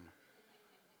this morning.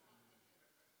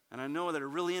 And I know that it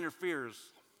really interferes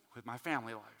with my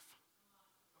family life.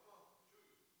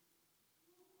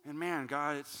 And man,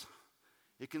 God,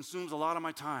 it consumes a lot of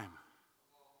my time.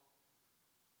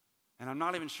 And I'm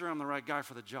not even sure I'm the right guy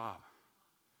for the job.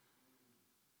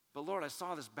 But Lord, I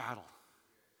saw this battle.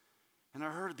 And I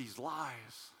heard these lies.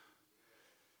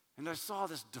 And I saw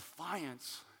this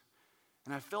defiance.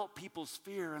 And I felt people's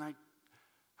fear, and I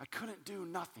couldn't do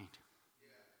nothing.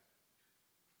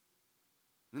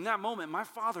 In that moment, my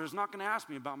Father is not going to ask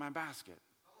me about my basket.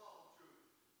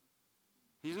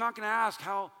 He's not going to ask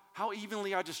how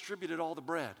evenly I distributed all the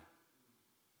bread.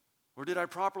 Or did I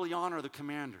properly honor the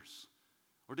commanders?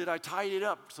 Or did I tidy it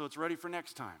up so it's ready for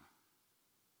next time?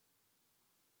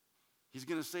 He's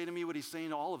going to say to me what He's saying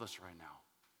to all of us right now.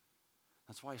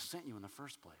 That's why I sent you in the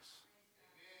first place.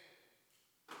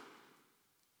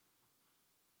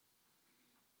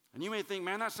 And you may think,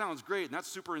 man, that sounds great, and that's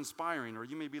super inspiring, or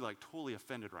you may be like totally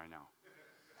offended right now.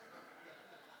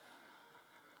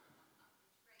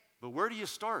 But where do you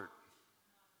start?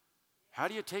 How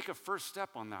do you take a first step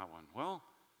on that one? Well,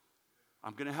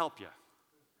 I'm going to help you,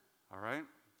 all right?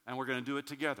 And we're going to do it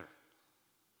together.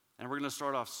 And we're going to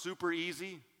start off super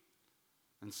easy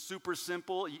and super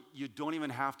simple. You don't even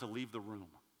have to leave the room.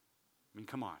 I mean,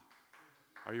 come on.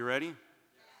 Are you ready?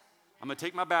 I'm going to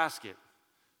take my basket.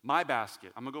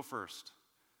 I'm going to go first.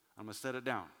 I'm going to set it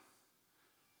down.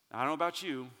 Now, I don't know about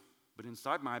you, but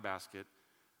inside my basket,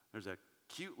 there's a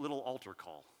cute little altar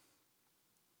call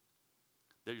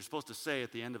that you're supposed to say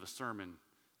at the end of a sermon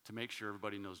to make sure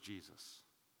everybody knows Jesus.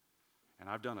 And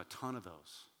I've done a ton of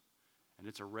those. And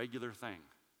it's a regular thing.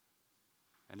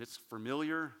 And it's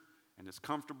familiar, and it's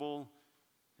comfortable,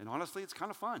 and honestly, it's kind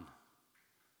of fun.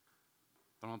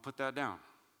 But I'm going to put that down.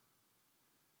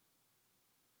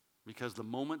 Because the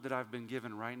moment that I've been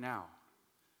given right now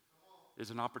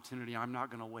is an opportunity I'm not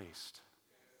going to waste.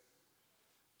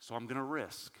 So I'm going to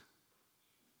risk.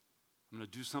 I'm going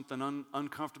to do something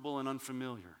uncomfortable and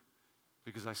unfamiliar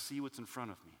because I see what's in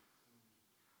front of me.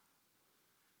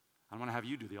 I'm going to have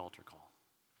you do the altar call.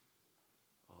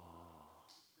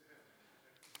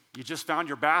 You just found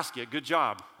your basket. Good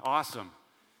job. Awesome.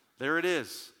 There it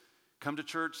is. Come to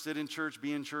church, sit in church,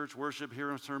 be in church, worship, hear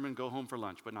a sermon, go home for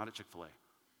lunch, but not at Chick-fil-A.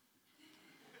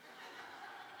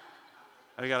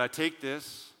 I got to take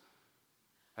this,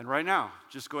 and right now,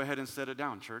 just go ahead and set it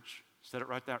down, church. Set it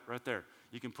right there.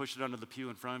 You can push it under the pew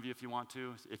in front of you if you want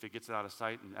to. If it gets out of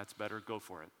sight, and that's better, go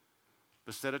for it.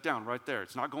 But set it down right there.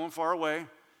 It's not going far away.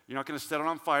 You're not going to set it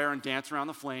on fire and dance around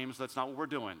the flames. That's not what we're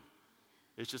doing.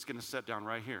 It's just going to set down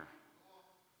right here.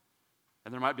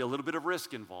 And there might be a little bit of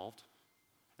risk involved,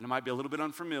 and it might be a little bit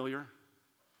unfamiliar,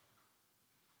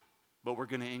 but we're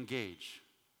going to engage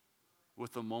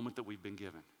with the moment that we've been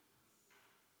given.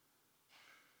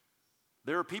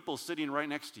 There are people sitting right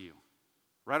next to you,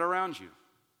 right around you,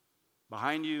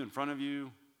 behind you, in front of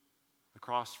you,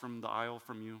 across from the aisle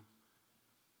from you.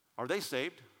 Are they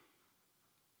saved?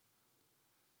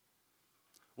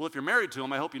 Well, if you're married to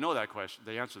them, I hope you know that question,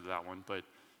 the answer to that one, but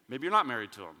maybe you're not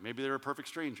married to them. Maybe they're a perfect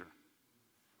stranger.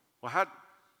 Well,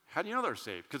 how do you know they're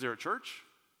saved? Because they're at church?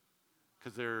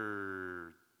 Because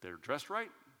they're dressed right?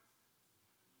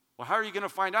 Well, how are you going to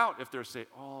find out if they're saved?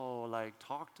 Oh, like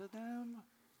talk to them?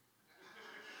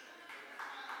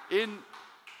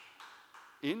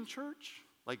 In church?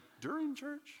 Like during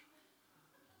church?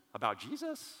 About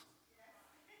Jesus?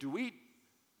 Whoa.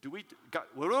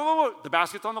 The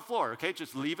basket's on the floor, okay?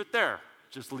 Just leave it there.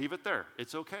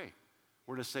 It's okay.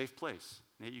 We're in a safe place.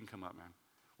 Nate, you can come up, man.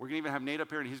 We're going to even have Nate up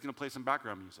here, and he's going to play some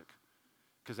background music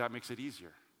because that makes it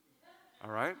easier,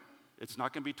 all right? It's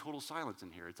not going to be total silence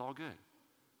in here. It's all good.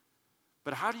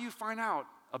 But how do you find out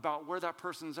about where that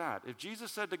person's at? If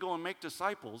Jesus said to go and make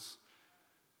disciples,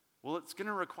 well, it's going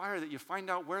to require that you find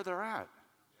out where they're at.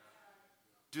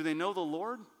 Do they know the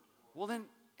Lord? Well, then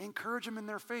encourage them in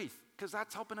their faith because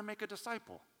that's helping to make a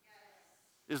disciple.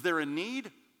 Is there a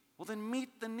need? Well, then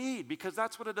meet the need because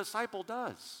that's what a disciple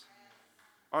does.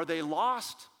 Are they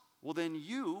lost? Well, then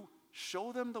you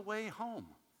show them the way home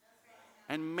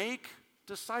and make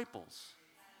disciples.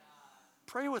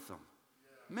 Pray with them.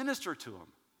 Minister to them.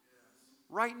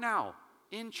 Right now,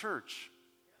 in church.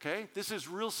 Okay? This is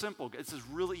real simple. This is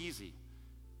real easy.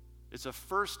 It's a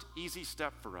first easy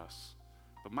step for us.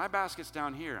 But my basket's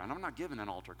down here, and I'm not giving an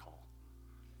altar call.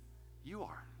 You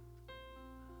are.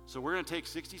 So we're going to take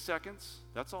 60 seconds.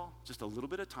 That's all. Just a little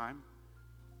bit of time.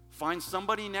 Find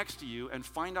somebody next to you and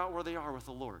find out where they are with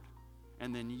the Lord.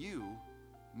 And then you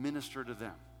minister to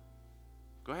them.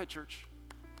 Go ahead, church.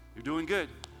 You're doing good.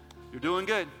 You're doing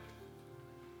good.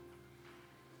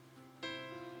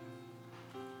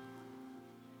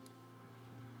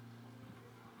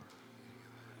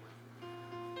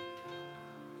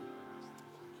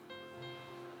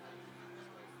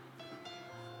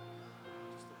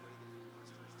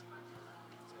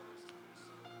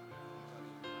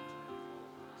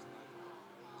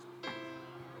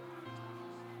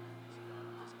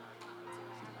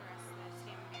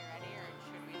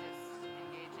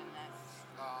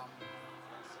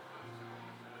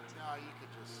 You could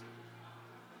just leave it.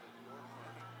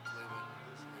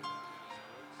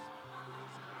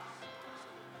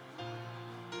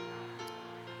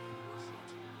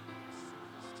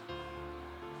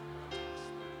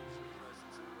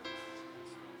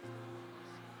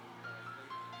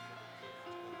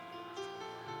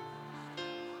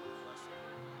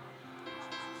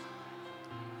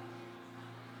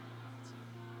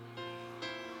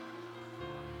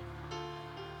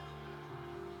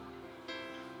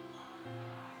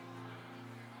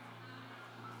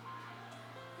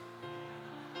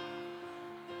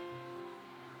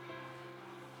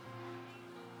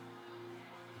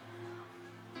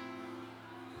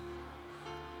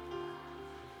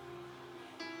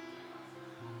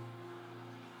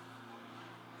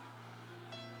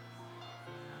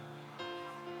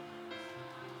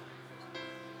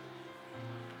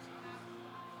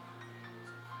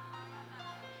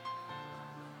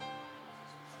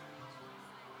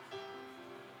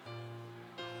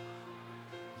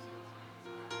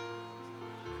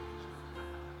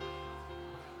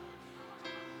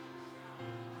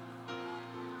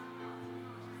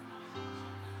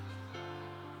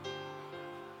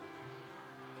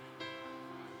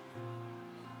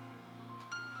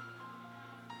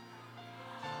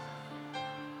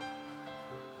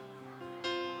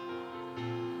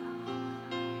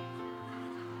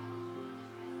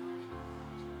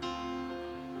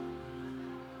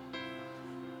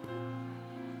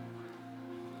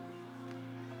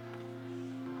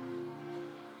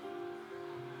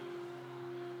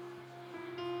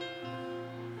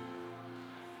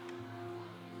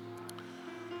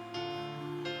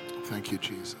 Thank you,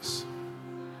 Jesus.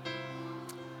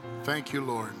 Thank you,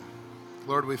 Lord.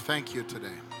 Lord, we thank you today.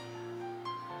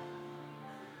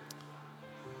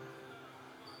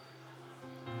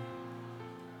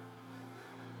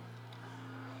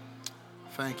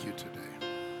 Thank you today.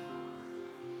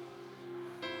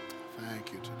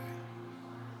 Thank you today.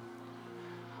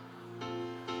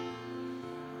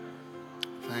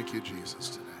 Thank you, Jesus,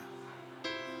 today.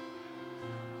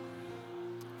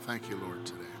 Thank you, Lord,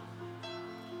 today.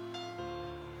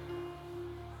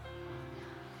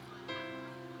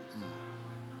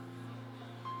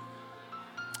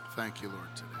 Thank you,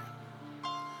 Lord,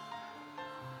 today.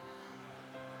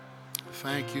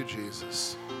 Thank you,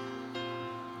 Jesus.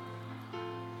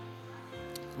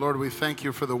 Lord, we thank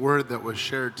you for the word that was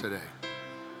shared today.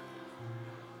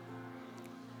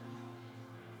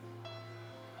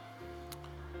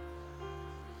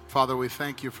 Father, we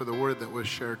thank you for the word that was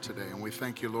shared today, and we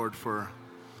thank you, Lord, for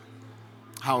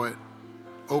how it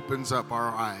opens up our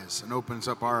eyes and opens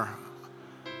up our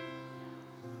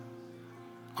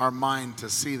mind to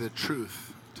see the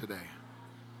truth today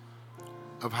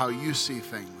of how you see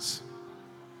things.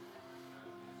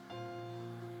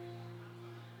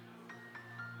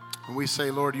 And we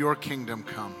say, Lord, your kingdom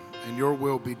come and your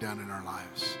will be done in our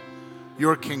lives.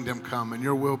 Your kingdom come and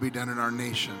your will be done in our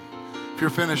nation. If you're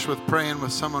finished with praying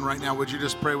with someone right now, would you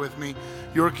just pray with me?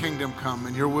 Your kingdom come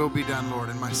and your will be done, Lord,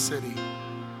 in my city.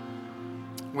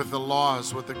 With the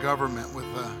laws, with the government, with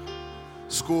the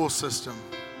school system.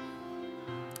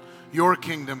 Your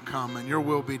kingdom come and your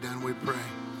will be done, we pray.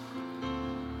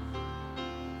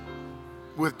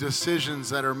 With decisions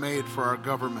that are made for our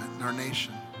government and our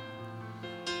nation.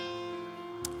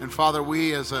 And Father,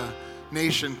 we as a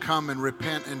nation come and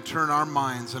repent and turn our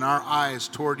minds and our eyes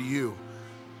toward you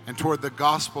and toward the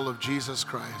gospel of Jesus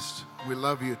Christ. We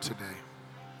love you today.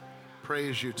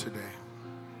 Praise you today.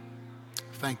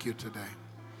 Thank you today.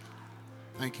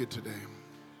 Thank you today.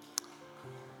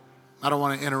 I don't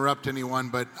want to interrupt anyone,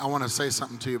 but I want to say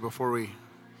something to you before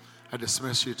I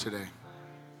dismiss you today.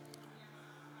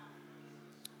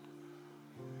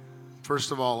 First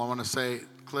of all, I want to say,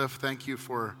 Cliff, thank you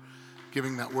for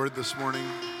giving that word this morning.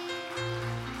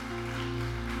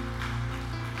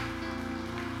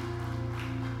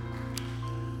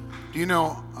 Do you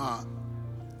know,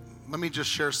 let me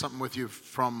just share something with you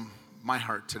from my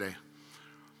heart today.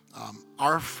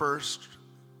 Our first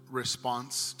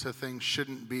response to things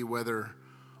shouldn't be whether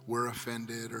we're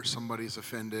offended or somebody's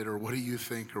offended or what do you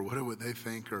think or what would they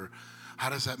think or how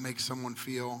does that make someone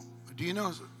feel. Do you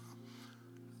know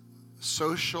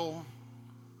social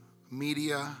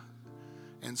media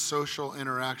and social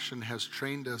interaction has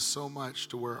trained us so much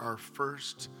to where our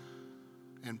first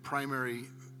and primary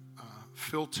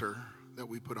filter that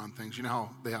we put on things, you know how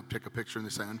they have to take a picture and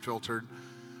they say unfiltered.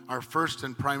 Our first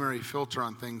and primary filter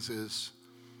on things is,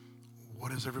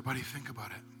 what does everybody think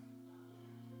about it?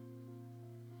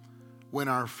 When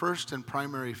our first and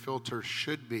primary filter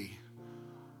should be,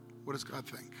 what does God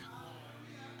think?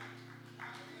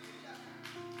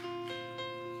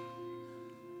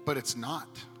 But it's not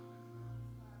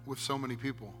with so many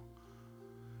people.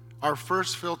 Our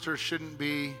first filter shouldn't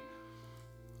be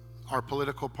our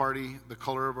political party, the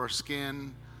color of our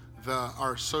skin,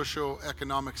 our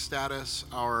socioeconomic status,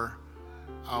 our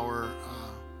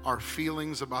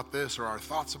feelings about this or our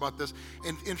thoughts about this.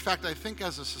 And in fact, I think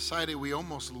as a society, we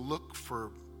almost look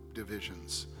for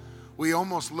divisions. We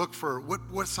almost look for,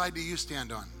 what side do you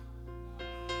stand on?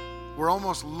 We're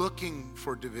almost looking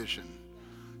for division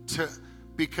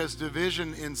because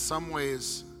division in some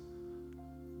ways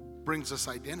brings us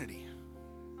identity.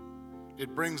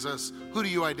 It brings us, who do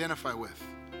you identify with?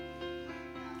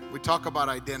 We talk about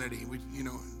identity.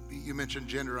 You mentioned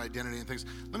gender identity and things.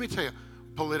 Let me tell you,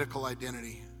 political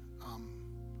identity.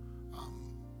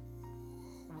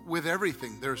 With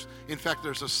everything, there's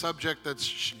a subject that's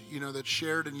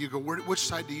shared, and you go, which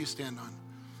side do you stand on?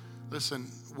 Listen,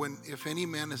 if any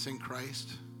man is in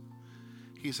Christ,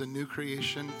 he's a new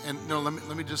creation. And no,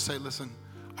 let me just say, listen,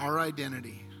 our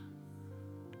identity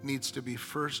needs to be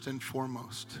first and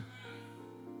foremost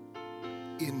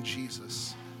in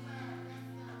Jesus.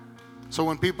 So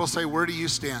when people say, where do you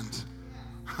stand?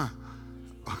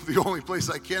 The only place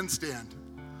I can stand,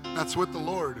 that's with the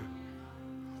Lord.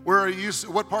 Where are you?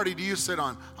 What party do you sit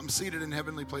on? I'm seated in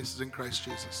heavenly places in Christ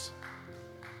Jesus.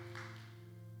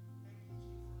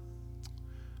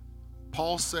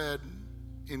 Paul said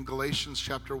in Galatians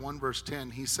chapter 1 verse 10,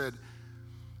 he said,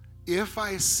 if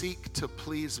I seek to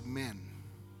please men,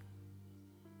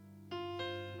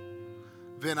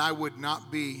 then I would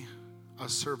not be a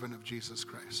servant of Jesus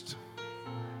Christ.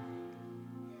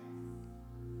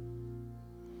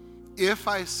 If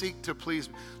I seek to please,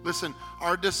 listen,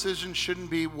 our decision shouldn't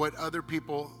be what other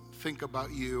people think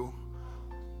about you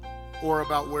or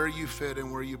about where you fit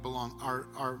and where you belong.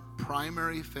 Our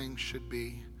primary thing should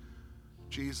be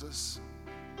Jesus,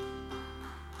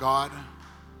 God,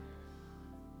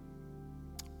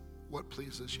 what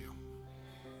pleases you?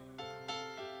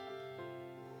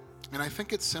 And I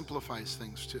think it simplifies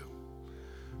things too.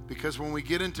 Because when we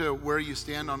get into where you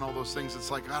stand on all those things, it's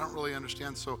like, I don't really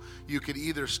understand. So you could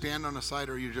either stand on a side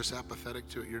or you're just apathetic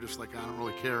to it. You're just like, I don't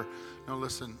really care. No,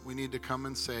 listen, we need to come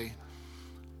and say,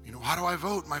 how do I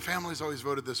vote? My family's always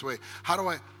voted this way. How do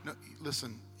I? No,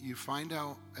 listen, you find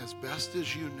out as best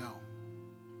as you know.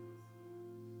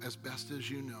 As best as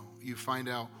you know, you find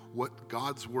out what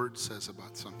God's word says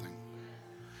about something.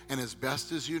 And as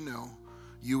best as you know,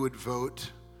 you would vote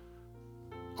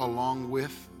along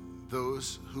with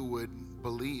those who would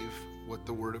believe what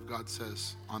the word of God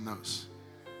says on those.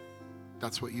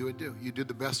 That's what you would do. You do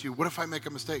the best what if I make a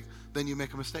mistake? Then you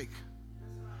make a mistake.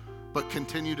 But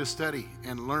continue to study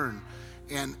and learn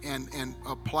and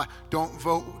apply. Don't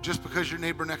vote just because your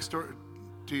neighbor next door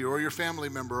to you or your family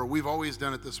member, or we've always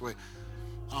done it this way.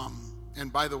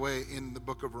 And by the way, in the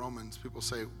book of Romans, people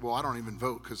say, well, I don't even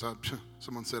vote because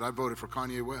someone said I voted for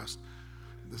Kanye West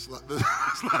this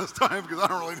last time because I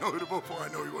don't really know who to vote for. I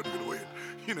know he wasn't going to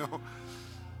win,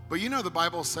 But the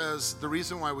Bible says the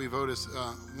reason why we vote is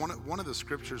one of the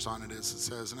scriptures on it is, it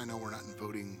says, and I know we're not in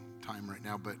voting time right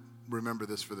now, but remember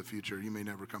this for the future. You may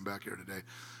never come back here today,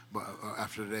 but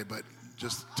after today, but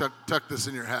just tuck this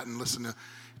in your hat and listen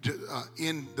to,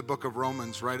 in the book of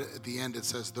Romans, right at the end, it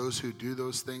says those who do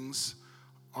those things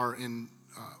are in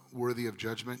worthy of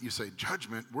judgment. You say,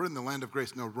 judgment? We're in the land of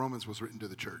grace. No, Romans was written to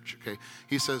the church, okay?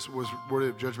 He says, was worthy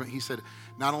of judgment. He said,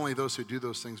 not only those who do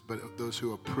those things, but those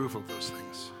who approve of those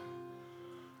things.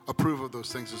 Approve of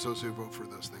those things is those who vote for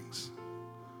those things.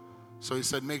 So he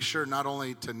said, make sure not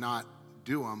only to not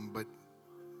do them, but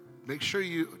make sure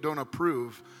you don't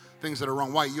approve things that are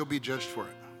wrong. Why? You'll be judged for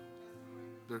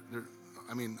it.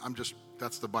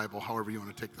 That's the Bible, however you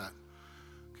want to take that.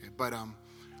 Okay, but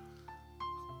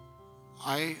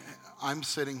I'm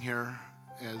sitting here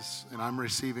and I'm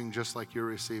receiving just like you're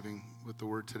receiving with the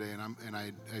word today, and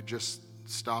I just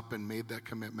stopped and made that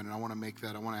commitment, and I want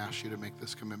to ask you to make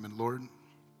this commitment. Lord,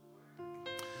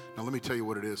 now let me tell you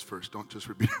what it is first. Don't just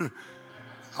repeat it.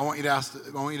 I want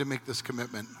you to make this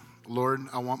commitment. Lord,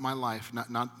 I want my life,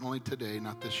 not only today,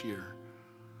 not this year,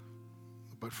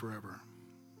 but forever.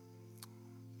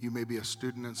 You may be a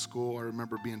student in school. I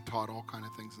remember being taught all kind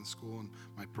of things in school, and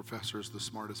my professor is the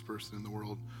smartest person in the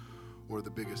world or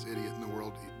the biggest idiot in the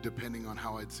world, depending on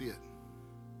how I'd see it.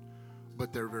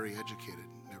 But they're very educated,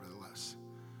 nevertheless.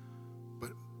 But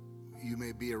you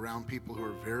may be around people who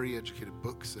are very educated,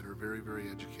 books that are very, very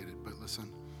educated. But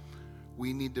listen,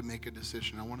 we need to make a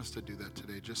decision. I want us to do that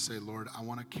today. Just say, Lord, I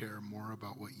want to care more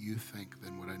about what you think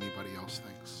than what anybody else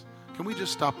thinks. Can we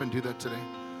just stop and do that today?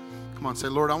 Come on, say,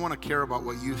 Lord, I want to care about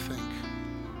what you think.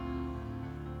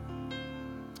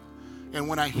 And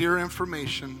when I hear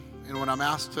information and when I'm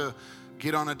asked to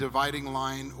get on a dividing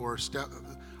line or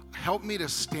help me to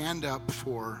stand up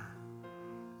for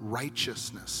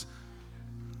righteousness,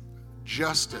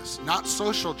 justice, not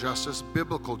social justice,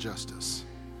 biblical justice.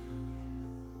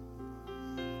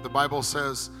 The Bible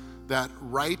says that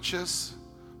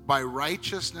by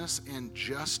righteousness and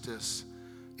justice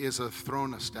is a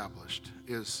throne established,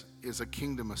 is a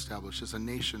kingdom established, is a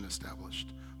nation established.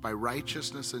 By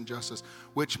righteousness and justice,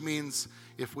 which means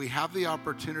if we have the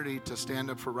opportunity to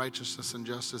stand up for righteousness and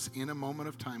justice in a moment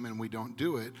of time and we don't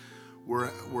do it,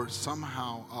 we're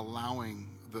somehow allowing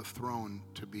the throne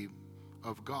to be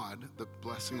of God, the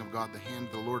blessing of God, the hand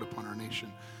of the Lord upon our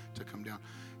nation to come down.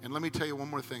 And let me tell you one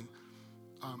more thing.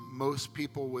 Most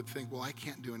people would think, well, I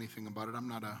can't do anything about it.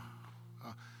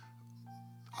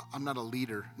 I'm not a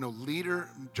leader. No, leader,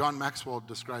 John Maxwell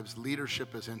describes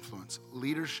leadership as influence.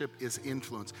 Leadership is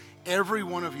influence. Every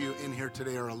one of you in here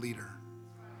today are a leader.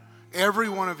 Every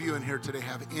one of you in here today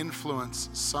have influence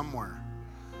somewhere.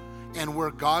 And where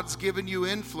God's given you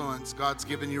influence, God's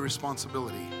given you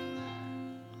responsibility.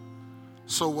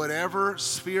 So whatever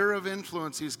sphere of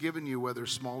influence He's given you, whether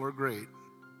small or great,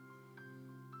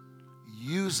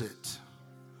 use it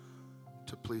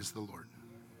to please the Lord.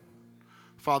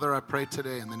 Father, I pray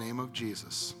today in the name of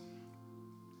Jesus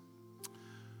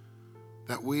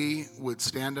that we would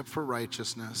stand up for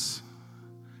righteousness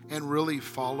and really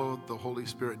follow the Holy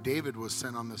Spirit. David was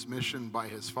sent on this mission by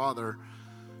his father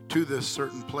to this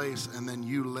certain place, and then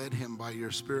you led him by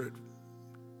your Spirit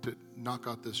to knock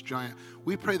out this giant.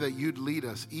 We pray that you'd lead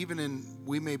us, even in,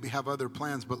 we may have other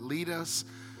plans, but lead us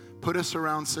Put us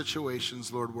around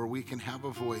situations, Lord, where we can have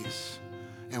a voice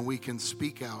and we can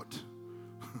speak out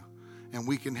and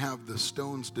we can have the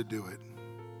stones to do it.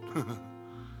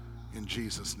 In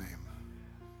Jesus' name.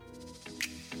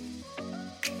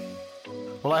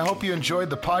 Well, I hope you enjoyed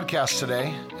the podcast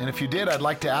today. And if you did, I'd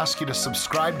like to ask you to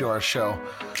subscribe to our show.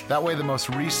 That way the most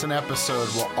recent episode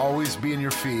will always be in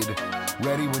your feed,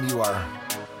 ready when you are.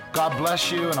 God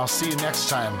bless you, and I'll see you next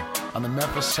time on the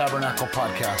Memphis Tabernacle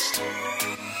Podcast.